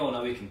position. We all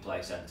know he can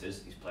play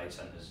centres. He's played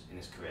centres in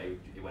his career.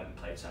 He went and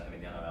played centre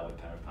in the NRL with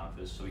Penrith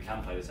Panthers, so he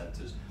can play the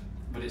centres.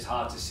 But it's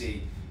hard to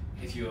see...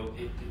 If you're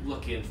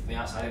looking from the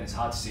outside in, it's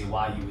hard to see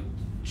why you would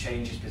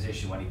change his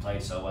position when he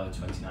played so well in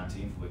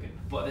 2019 for Wigan.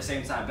 But at the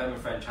same time, Bevan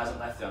French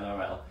hasn't left the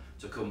NRL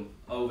to come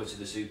over to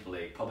the Super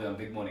League, probably on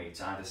big money,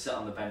 to either sit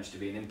on the bench to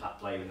be an impact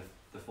player in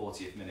the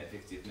 40th minute,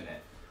 50th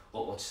minute,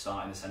 or to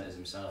start in the centres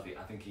himself.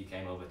 I think he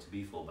came over to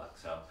be fullback,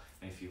 so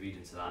if you read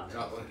into that, I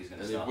think he's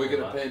going to start. If we're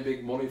going to pay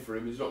big money for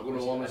him, he's not going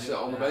to want to sit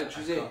on the bench,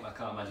 is he? I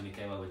can't imagine he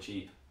came over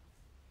cheap.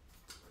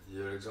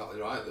 You're exactly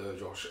right there,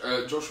 Josh.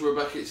 Joshua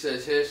Beckett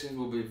says Hastings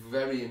will be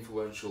very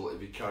influential if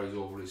he carries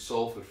over his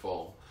Salford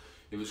form.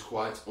 It was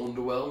quite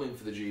underwhelming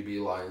for the GB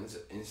Lions,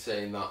 in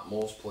saying that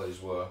most players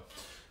were.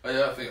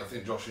 Yeah, I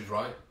think Josh is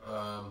right.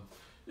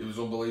 It was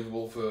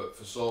unbelievable for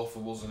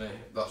Salford, wasn't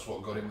it? That's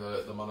what got him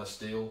the Man of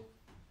Steel.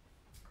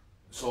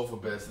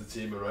 Salford based the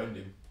team around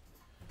him.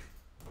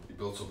 He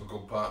built up a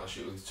good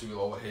partnership with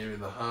two over here in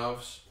the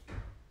halves.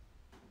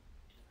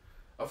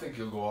 I think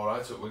he'll go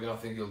alright at Wigan. I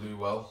think he'll do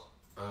well.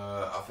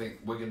 I think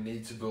Wigan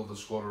need to build a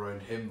squad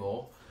around him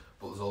though,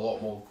 but there's a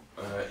lot more.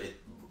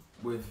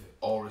 With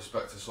all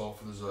respect to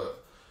Salford,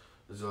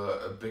 there's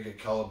a bigger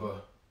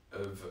calibre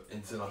of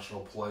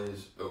international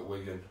players at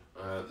Wigan.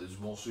 There's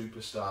more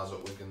superstars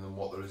at Wigan than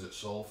what there is at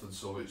Salford,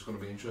 so it's going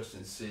to be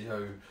interesting to see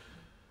how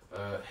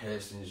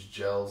Hastings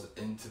gels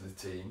into the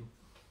team.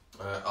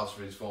 As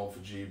for his form for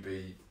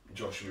GB,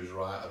 Joshua was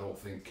right. I don't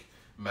think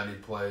many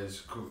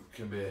players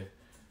can be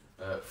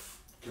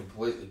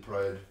completely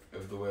proud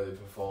of the way they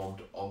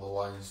performed on the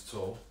Lions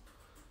tour.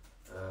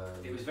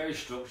 It was very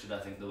structured, I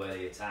think, the way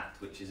they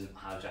attacked, which isn't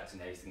how Jackson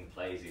Hastings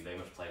plays. He very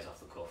much plays off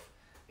the cuff.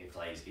 He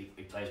plays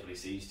what he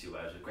sees to,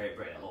 whereas with Great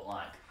Britain it looked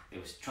like he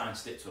was trying to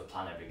stick to a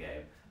plan every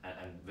game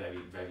and very,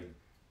 very,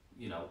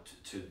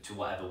 to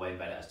whatever Wayne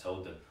Bennett has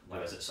told them.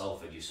 Whereas at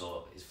Salford you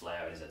saw his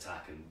flair and his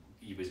attack, and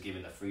he was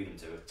given the freedom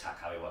to attack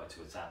how he wanted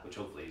to attack, which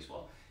hopefully is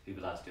what he'll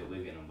be allowed to do at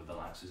Wigan, and with the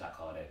likes of Zach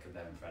Hardick and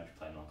Bevan French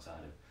playing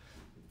alongside him.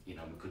 We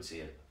could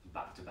see a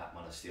back-to-back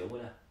Man of Steel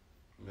winner.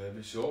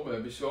 Maybe so.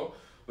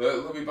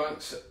 Libby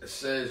Banks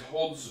says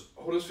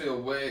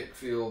Huddersfield,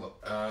 Wakefield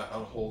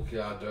and Hull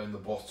are down the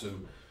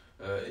bottom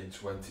in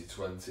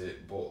 2020,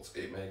 but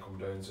it may come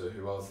down to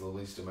who has the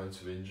least amount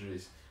of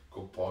injuries.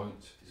 Good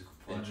point.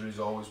 Injuries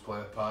always play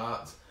a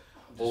part.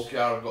 Hull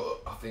have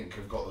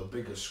got the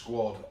biggest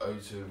squad out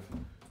of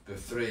the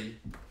three.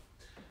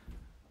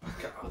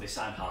 Well, they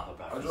signed Harper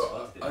Bradford's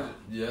squad,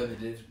 didn't they? Yeah, they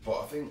did,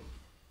 but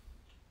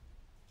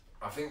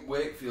I think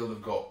Wakefield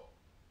have got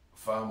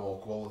far more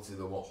quality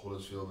than what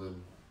Huddersfield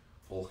and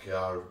Hull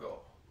have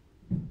got.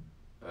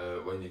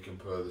 When you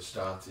compare the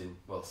starting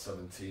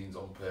 17s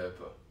on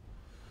paper,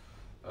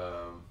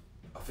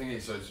 I think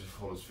it's out of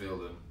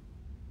Huddersfield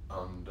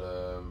and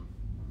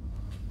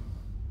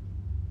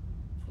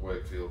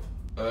Wakefield.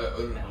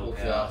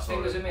 The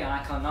thing is with me,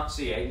 I cannot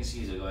see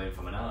agencies are going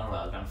from an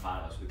NRL Grand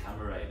Finals with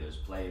Canberra Raiders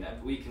playing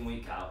week in,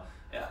 week out.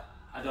 Yeah,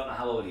 I don't know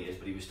how old he is,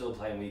 but he was still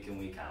playing week in,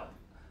 week out.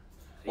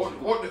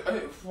 What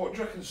do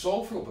you reckon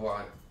Salford will be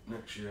like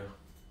next year?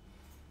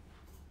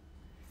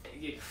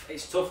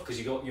 It's tough because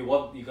you're going to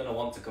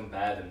want to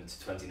compare them to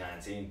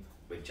 2019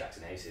 with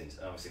Jackson Hastings.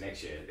 And obviously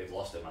next year they've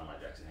lost a man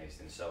like Jackson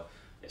Hastings, so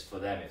it's for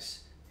them.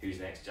 It's who's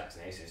next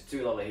Jackson Hastings.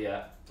 Tuilola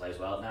here plays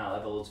well now.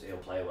 Levels he'll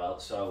play well.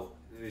 So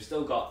we've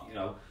still got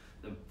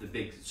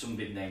some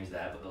big names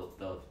there, but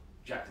the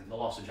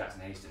loss of Jackson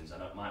Hastings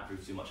might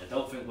prove too much. I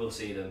don't think we'll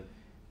see them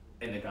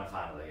in the grand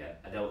final again.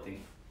 I don't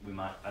think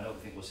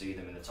we'll see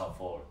them in the top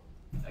four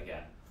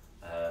again.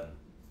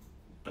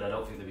 But I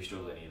don't think they'll be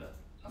struggling either.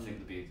 I think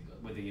they'll be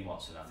with Ian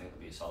Watson. I think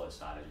they'll be a solid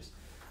side.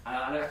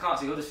 I can't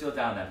see Huddersfield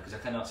down there because I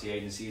cannot see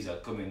Aidan Caesar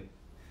coming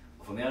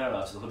from the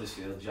NRL to the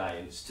Huddersfield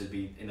Giants to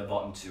be in the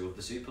bottom two of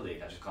the Super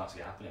League. I just can't see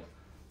it happening.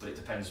 But it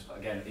depends.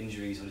 Again,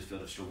 injuries. Huddersfield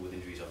have struggled with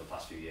injuries over the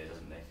past few years,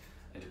 hasn't they?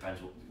 It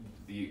depends what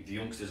the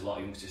youngsters. A lot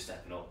of youngsters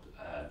stepping up.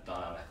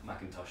 Donna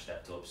McIntosh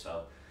stepped up.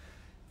 So,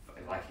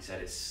 like you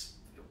said, it's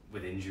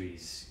with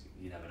injuries.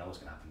 You never know what's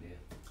going to happen here.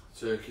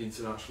 Turkey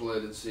international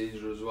Aidan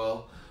Caesar as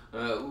well.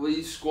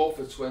 Leeds squad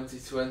for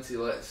 2020.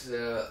 Let's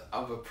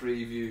have a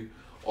preview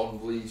on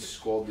Leeds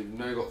squad. They've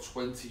now got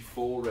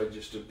 24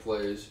 registered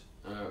players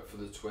for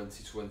the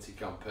 2020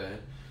 campaign.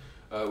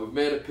 We've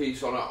made a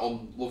piece on it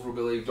on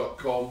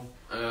loverugbyleague.com,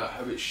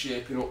 how it's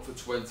shaping up for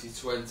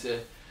 2020.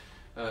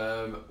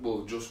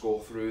 We'll just go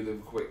through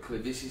them quickly.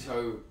 This is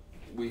how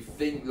we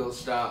think they'll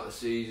start the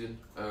season.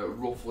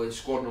 Roughly,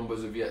 squad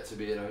numbers have yet to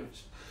be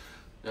announced.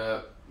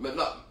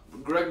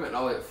 Greg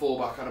McNally at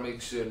fullback, Adam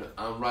Higson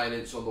and Ryan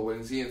Ince on the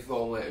wings, Ian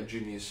Thornley and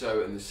Junior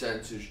Sow in the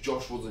centres,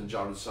 Josh Woods and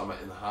Jared Samet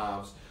in the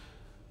halves,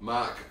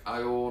 Mark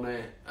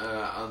Ione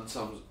and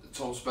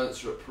Tom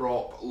Spencer at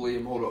prop,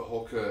 Liam Hood at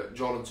hooker,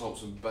 Jordan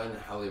Thompson, Ben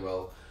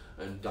Halliwell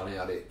and Danny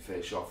Addy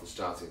finish off the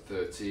starting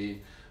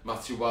 13,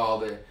 Matthew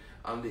Wilder,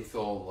 Andy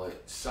Thornley,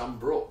 Sam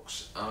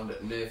Brooks and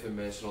Nathan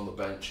Mason on the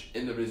bench.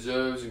 In the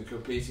reserves and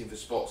competing for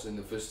spots in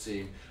the first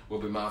team will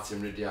be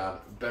Martin Ridyard,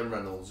 Ben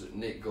Reynolds,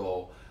 Nick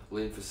Gore,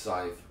 Liam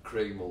Forsyth,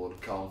 Craig Mullen,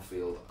 Callum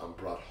Field and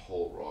Brad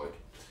Holroyd.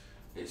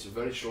 It's a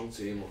very strong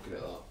team looking at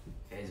that.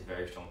 It is a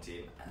very strong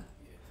team.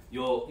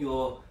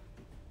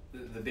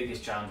 The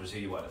biggest challenge was who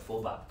you want at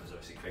fullback, because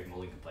obviously Craig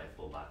Mullen can play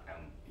fullback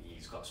and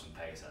he's got some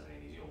pace, hasn't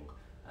he? He's young.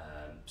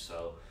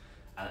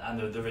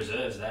 And the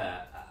reserves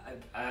there,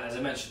 as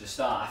I mentioned at the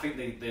start, I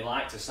think they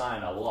like to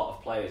sign a lot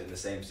of players in the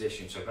same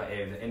position. So I've got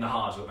here in the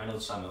halves, we've got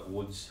Reynolds, Samet,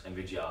 Woods and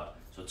Ridyard.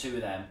 So two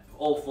of them,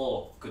 all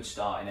four could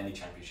start in any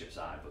championship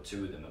side, but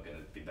two of them are going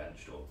to be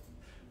benched or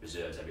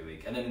reserves every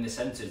week. And then in the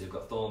centres, they've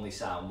got Thornley,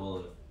 Sal,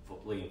 Mullen,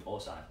 Liam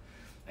Forsyth.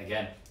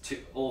 Again,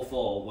 all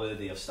four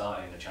worthy of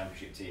starting in a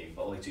championship team,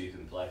 but only two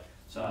can play.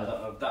 So I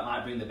don't know, that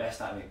might bring the best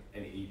out of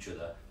in each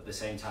other, but at the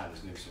same time,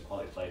 there's going to be some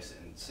quality players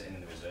sitting in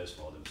the reserves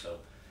for them. So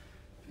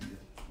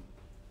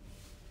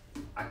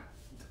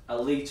a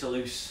League to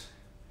Loose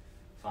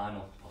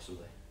final,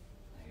 possibly.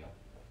 There you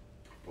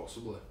go.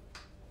 Possibly.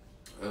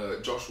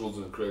 Josh Woods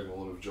and Craig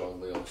Mullen have joined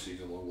Lee on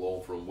season-long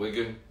loan from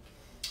Wigan.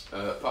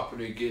 Papua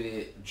New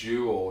Guinea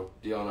duo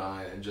Dion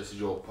I and Jesse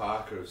Joe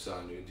Parker have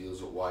signed new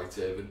deals at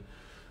Whitehaven.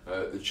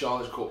 The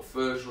Challenge Cup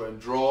first round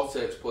draw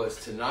takes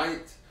place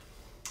tonight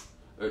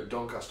at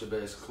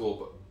Doncaster-based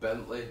club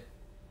Bentley.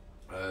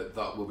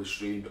 That will be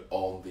streamed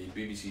on the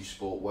BBC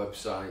Sport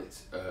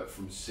website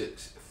from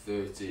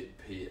 6:30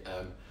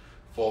 PM.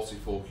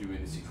 44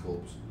 community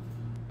clubs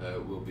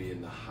will be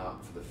in the hat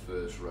for the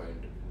first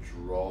round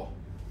draw.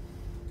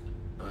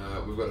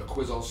 We've got a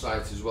quiz on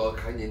site as well.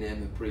 Can you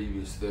name the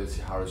previous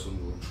 30 Harris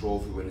Sunderland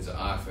Trophy winners?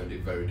 I found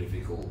it very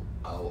difficult.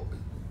 I'll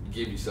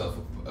give yourself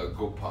a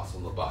good pat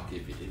on the back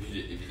if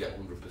you get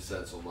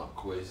 100% on that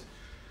quiz.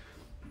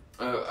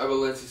 Our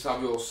latest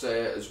Have Your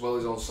Say as well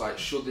as on site.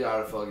 Should the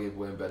RFL give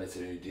Wayne Bennett a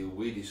new deal?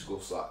 We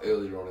discussed that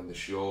earlier on in the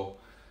show.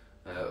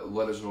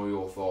 Let us know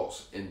your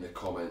thoughts in the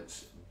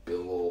comments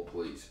below,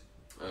 please.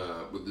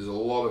 But there's a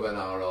lot of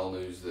NRL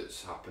news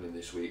that's happening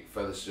this week.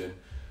 Featherstone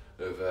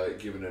have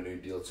given a new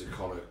deal to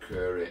Conor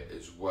Curry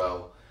as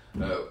well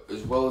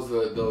as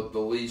the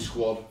League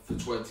squad for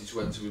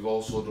 2020. We've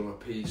also done a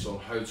piece on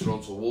how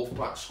Toronto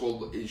Wolfpack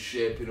squad is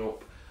shaping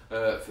up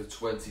for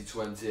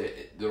 2020.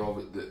 They're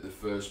the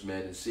first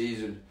maiden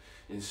season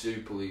in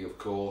Super League, of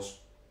course.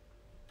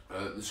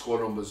 The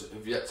squad numbers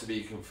have yet to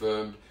be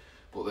confirmed,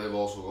 but they've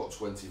also got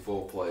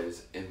 24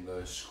 players in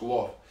their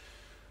squad.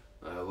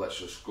 Let's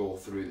just go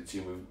through the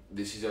team.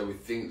 This is how we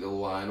think they'll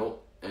line up.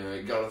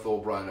 Gareth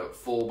O'Brien at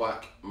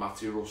fullback,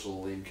 Matthew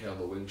Russell, Liam Kelly on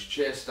the wings,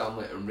 Chase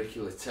Stanley and Ricky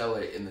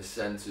Latelli in the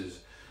centres,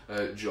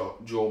 Joe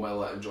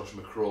Mellett and Josh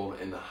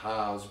McCrone in the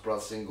halves, Brad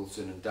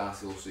Singleton and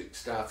Darcy Lussick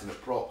starting at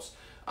props,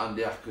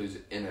 Andy Ackers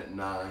in at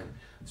 9,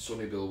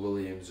 Sonny Bill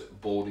Williams,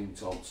 Bodine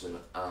Thompson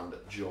and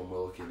John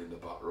Wilkin in the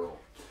back row.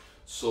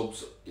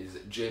 Subs is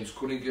James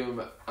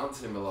Cunningham,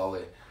 Anthony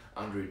Mullally,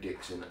 Andrew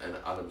Dixon and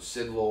Adam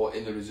Sidlaw.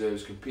 In the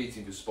reserves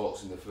competing for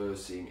spots in the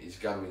first team is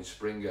Gadwin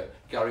Springer,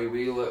 Gary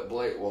Wheeler,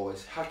 Blake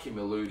Wallace, Hakim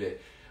Eludi,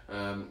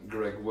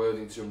 Greg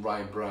Worthington,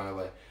 Ryan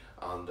Briley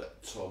and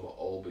Tom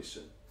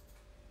Albison.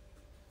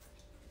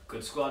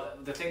 Good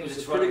squad. The thing was,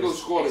 it's a pretty good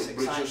squad,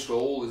 but it's just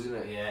old, isn't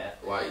it? Yeah.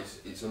 Like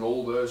it's an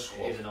older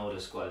squad. It is an older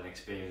squad, an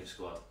experienced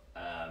squad.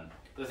 But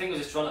the thing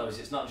with Toronto is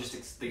it's not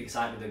just the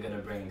excitement they're going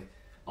to bring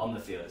on the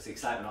field; it's the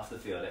excitement off the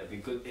field. It'd be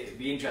good. It'd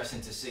be interesting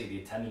to see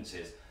the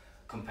attendances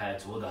compared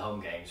to other home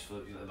games for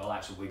the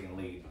likes of Wigan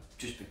League,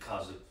 just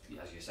because of,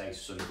 as you say,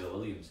 Sonny Bill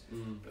Williams.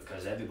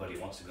 Because everybody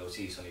wants to go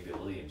see Sonny Bill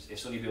Williams. If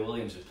Sonny Bill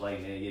Williams was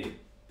playing near you,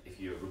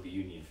 if you're a rugby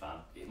union fan,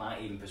 it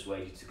might even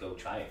persuade you to go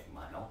try it. It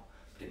might not,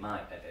 but it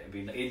might. It'd be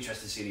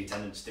interesting to see the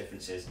attendance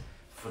differences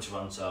for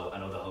Toronto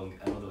and other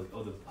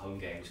home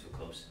games for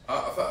clubs.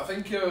 I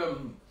think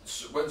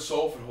when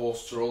Salford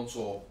hosts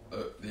Toronto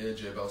at the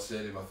AJ Bell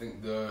Stadium, I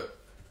think the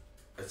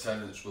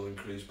attendance will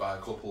increase by a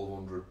couple of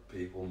hundred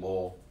people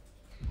more.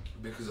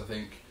 Because I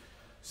think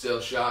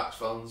Sale Sharks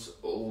fans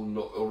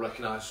will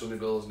recognise Sonny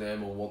Bill's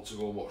name and want to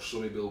go and watch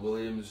Sonny Bill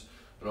Williams,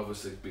 and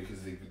obviously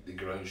because the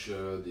ground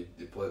share, they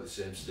play at the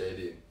same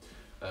stadium.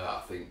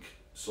 I think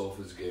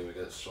Salford's game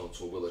against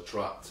Toronto will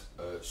attract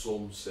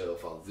some Sale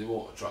fans. They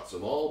won't attract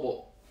them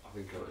all, but I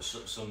think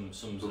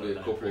there'll be a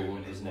couple of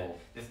hundred, isn't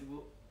it?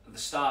 At the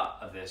start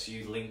of this,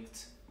 you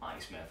linked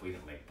Mike Smith. We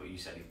didn't link, but you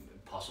said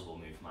possible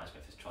move for Mike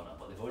Smith is Toronto,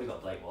 but they've already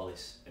got Blake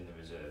Wallace in the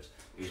reserves,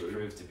 who's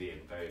proved to be a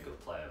very good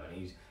player, and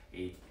he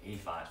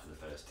fights for the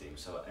first team.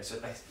 So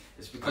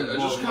it's become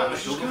more of a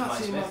struggle for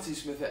Mike Smith. Matty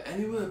Smith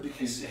anywhere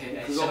because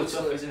so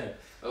tough, isn't it?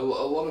 A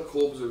lot of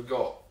clubs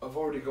have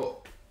already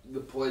got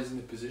the players in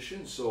the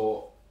position.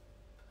 So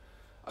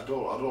I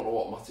don't know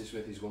what Matty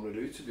Smith is going to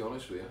do, to be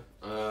honest with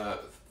you.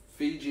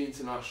 Fiji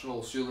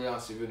international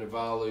Suliasi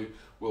Vunivalu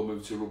will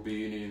move to Rugby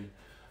Union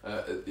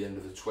at the end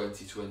of the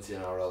 2020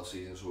 NRL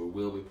season, so we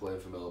will be playing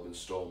for Melbourne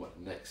Storm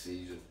next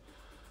season.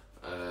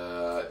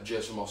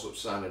 Jason Mossop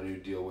signed a new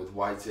deal with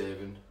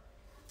Whitehaven.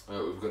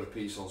 We've got a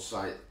piece on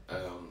site,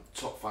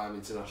 top 5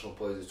 international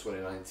players of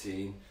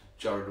 2019.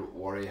 Jared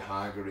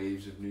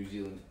Warrior-Hargreaves of New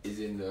Zealand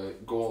is in the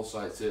go on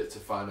site to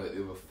find out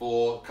the other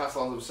 4.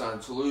 Catalans have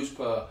signed Toulouse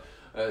per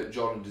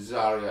Jordan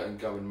Desaria and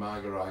Gavin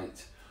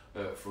Marguerite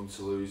from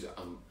Toulouse.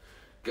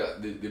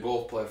 They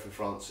both played for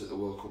France at the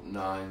World Cup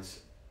 9s.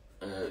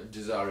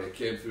 Desaria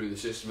came through the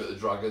system at the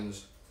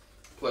Dragons,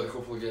 played a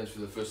couple of games for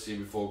the first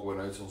team before going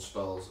out on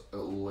spells at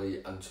Lille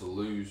and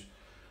Toulouse.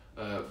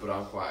 But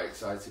I'm quite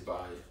excited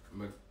by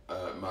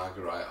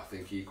Marguerite. I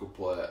think he could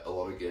play a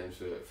lot of games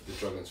for the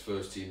Dragons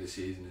first team this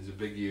season. He's a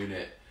big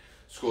unit,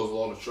 scores a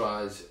lot of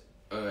tries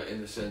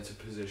in the centre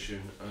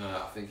position.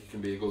 I think he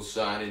can be a good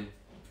signing.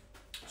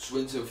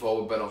 Swinton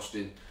forward Ben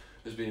Austin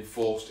has been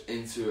forced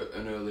into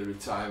an early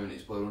retirement.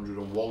 He's played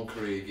 101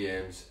 career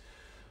games.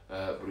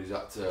 But he's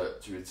had to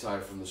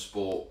retire from the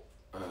sport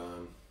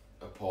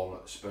upon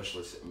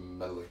specialist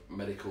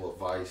medical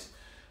advice.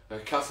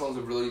 Catalans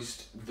have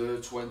released their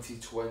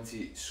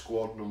 2020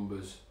 squad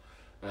numbers.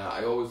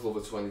 I always love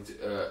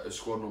a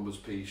squad numbers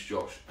piece,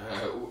 Josh.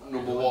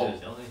 Number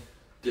 1,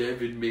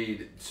 David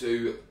Mead.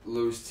 2,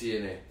 Lewis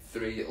Tierney.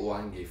 3,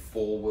 Lange.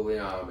 4, Willie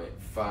Army.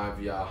 5,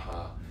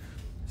 Yaha.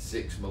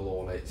 6,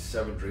 Maloney.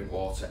 7,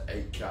 Drinkwater.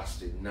 8,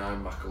 Casting.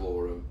 9,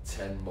 McAlorum.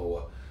 10,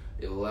 Moore.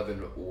 11,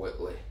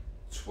 Whitley.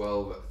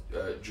 12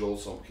 Joel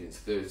Tompkins,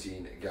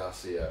 13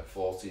 Garcia,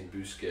 14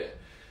 Busquet,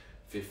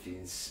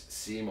 15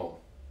 Simon,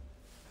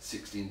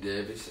 16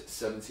 Davis,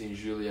 17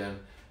 Julien,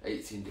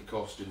 18 De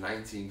Costa,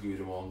 19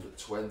 Gudemond,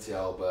 20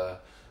 Albert,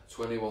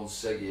 21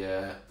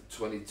 Seguier,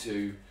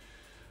 22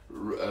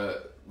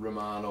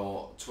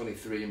 Romano,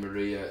 23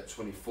 Maria,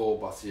 24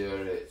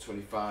 Battieri,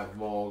 25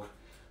 Morg,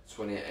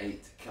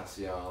 28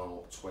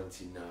 Cassiano,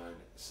 29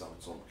 Sam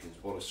Tompkins.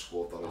 What a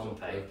squad that is On on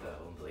paper,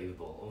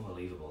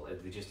 unbelievable.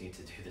 They just need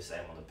to do the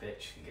same on the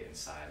pitch and get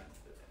inside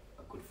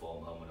a good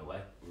form home and away.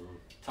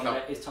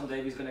 Is Tom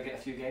Davies going to get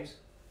a few games?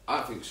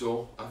 I think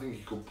so. I think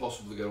he could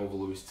possibly get over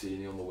Lewis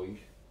Tierney on the wing.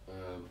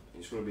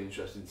 It's going to be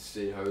interesting to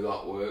see how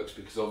that works,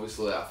 because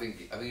obviously I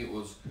think it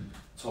was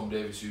Tom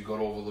Davies who got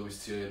over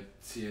Lewis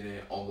Tierney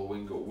on the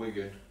wing at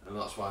Wigan, and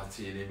that's why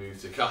Tierney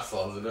moved to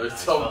Catalans, and now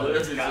Tom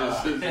Davies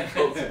has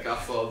gone to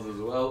Catalans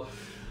as well.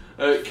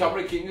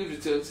 Cameron King has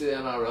returned to the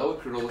NRL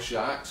with Cronulla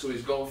Sharks, so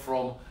he's gone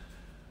from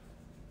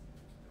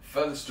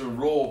Featherstone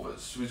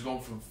Rovers, so he's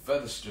gone from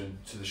Featherstone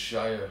to the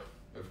Shire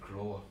of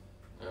Cronulla.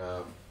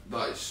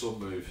 That is some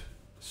move.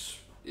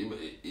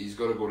 He's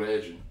got a good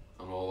agent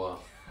and all that.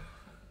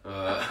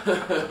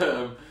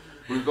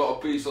 We've got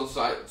a piece on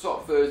site,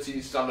 top 13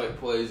 standout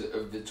players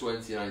of the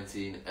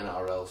 2019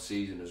 NRL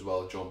season as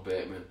well. John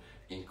Bateman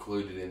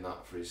included in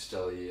that for his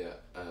stellar year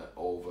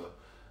over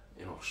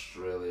in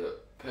Australia.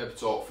 Paper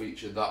Talk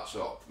feature, that's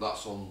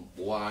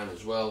online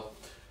as well.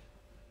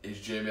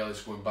 Is Jamie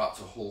Ellis going back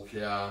to Hull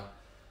KR?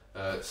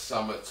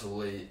 Samet to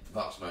Lee,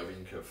 that's now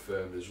been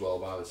confirmed as well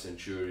by the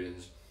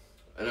Centurions.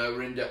 And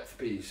our in-depth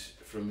piece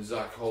from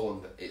Zach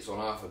Holland, it's on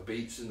Arthur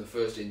Beetson, the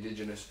first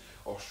Indigenous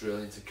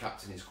Australian to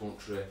captain his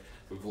country.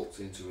 We've looked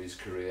into his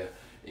career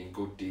in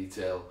good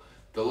detail.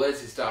 The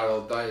latest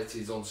RL diet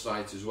is on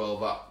site as well.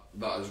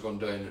 That has gone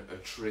down a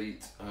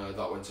treat.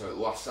 That went out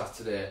last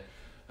Saturday.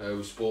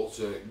 We spoke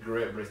to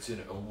Great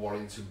Britain and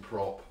Warrington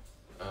prop,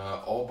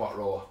 all back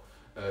rower,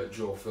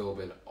 Joe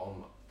Philbin,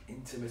 on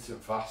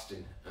intermittent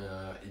fasting.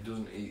 He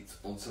doesn't eat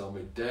until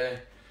midday.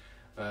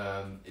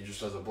 He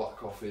just has a black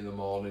coffee in the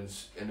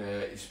mornings, and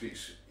he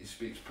speaks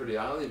pretty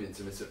highly of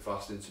intermittent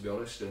fasting, to be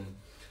honest. And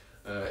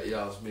he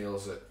has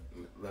meals at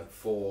like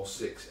 4,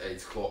 6,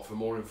 8 o'clock. For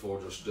more info,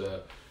 just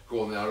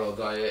go on the RL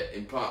Diet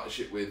in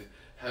partnership with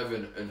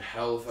Heaven and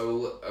Health.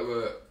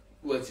 Our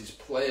latest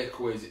player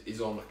quiz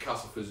is on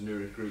Castlefords new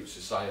recruit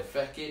Sasaya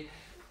Feki.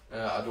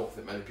 I don't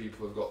think many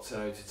people have got 10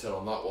 out of 10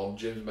 on that one.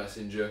 James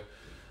Messenger,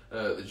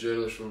 the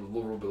journalist from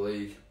Love Rugby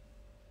League,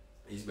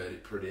 he's made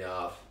it pretty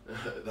hard.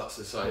 That's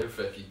the Sasaya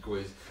Feki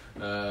quiz.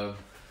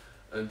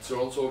 And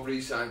Toronto have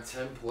re-signed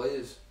 10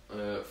 players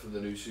for the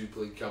new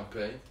Super League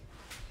campaign.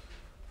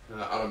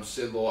 Adam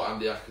Sidlaw,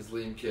 Andy Ackers,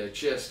 Liam Kay,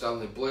 Chase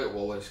Stanley, Blake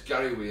Wallace,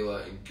 Gary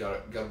Wheeler and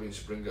Gavin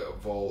Springer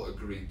have all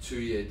agreed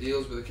 2-year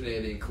deals with the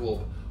Canadian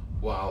club,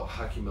 while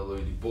Hakeem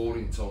Eludi,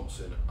 Boring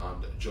Thompson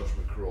and Josh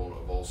McCrone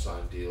have all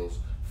signed deals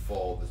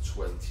for the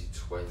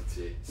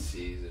 2020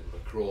 season.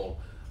 McCrone,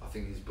 I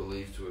think, is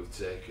believed to have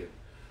taken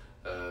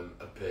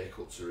a pay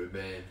cut to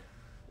remain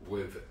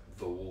with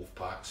the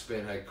Wolfpack.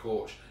 Spain head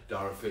coach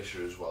Darren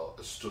Fisher as well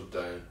has stood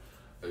down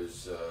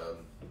as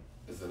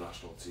the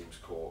national team's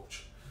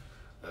coach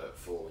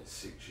following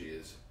 6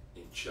 years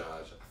in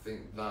charge. I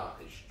think that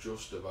is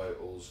just about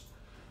us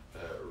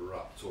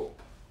wrapped up,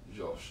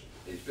 Josh.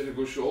 It's been a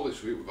good show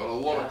this week. We've had a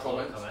lot of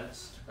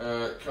comments.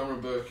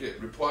 Cameron Burkett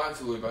replied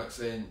to Louis Banks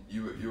saying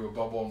you were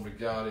bob on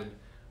regarding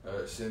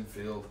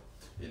Sinfield.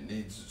 It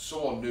needs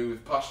someone new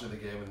with passion of the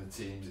game and the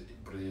teams,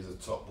 but he is a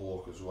top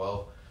bloke as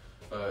well.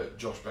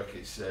 Josh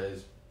Beckett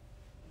says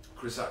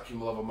Chris Atkin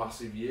will have a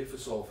massive year for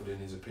Salford in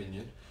his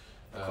opinion.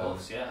 Of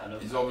course, yeah. I know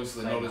he's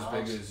obviously not as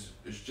big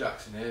as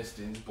Jackson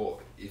Hastings,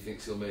 but he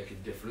thinks he'll make a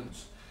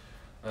difference.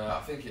 I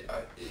think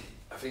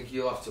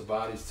he'll have to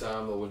bide his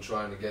time though when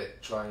trying to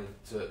get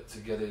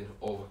in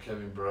over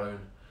Kevin Brown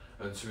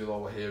and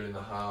Tuilawa here in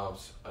the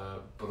halves.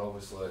 But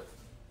obviously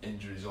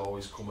injuries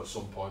always come at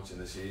some point in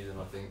the season.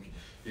 I think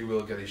he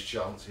will get his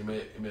chance. He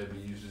may be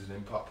used as an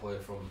impact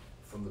player from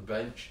the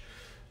bench.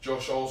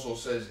 Josh also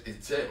says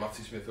he'd take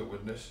Matty Smith at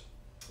Widnes.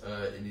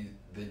 They need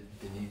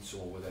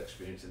someone with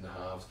experience in the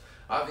halves.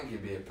 I think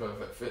he'd be a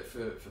perfect fit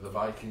for the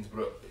Vikings,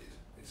 but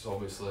it's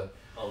obviously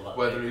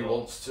whether he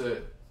wants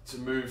to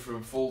move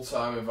from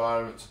full-time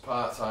environment to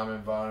part-time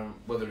environment,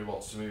 whether he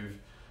wants to move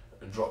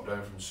and drop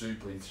down from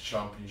Super League to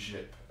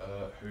Championship,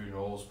 who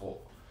knows, but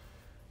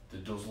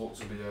there does look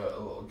to be a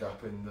little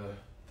gap in the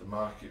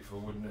market for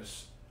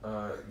Widnes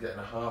getting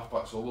a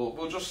half-back, so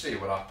we'll just see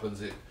what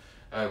happens. We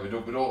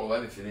don't know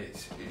anything,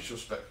 it's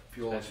just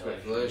purely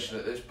speculation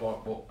at this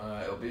point, but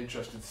it'll be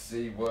interesting to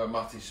see where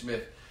Matty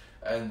Smith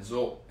ends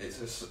up. It's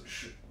a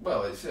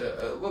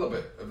little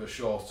bit of a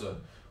shorter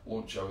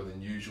lunch hour than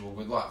usual.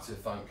 We'd like to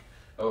thank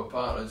our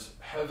partners,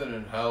 Heaven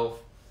and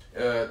Health.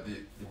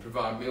 They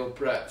provide meal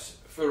preps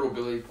for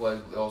rugby league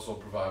players, but they also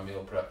provide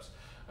meal preps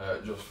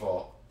just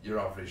for your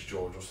average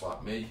Joe, just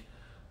like me.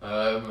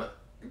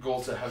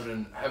 Go to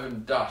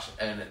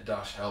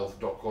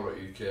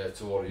heaven-n-health.co.uk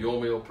to order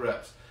your meal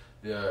preps.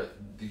 Yeah,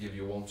 they give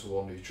you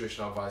one-to-one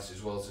nutrition advice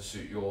as well to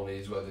suit your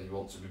needs, whether you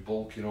want to be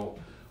bulking up,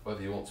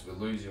 whether you want to be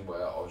losing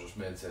weight, or just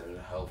maintaining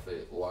a healthy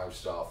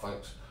lifestyle.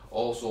 Thanks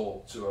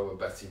also to our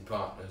betting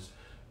partners,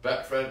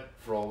 Betfred,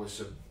 for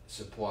always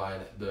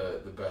supplying the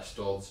best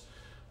odds.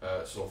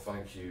 So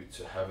thank you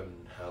to Heaven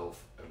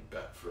Health and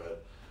Betfred.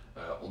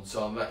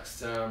 Until next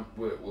time,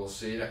 we'll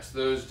see you next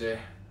Thursday,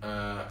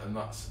 and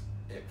that's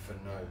it for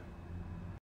now.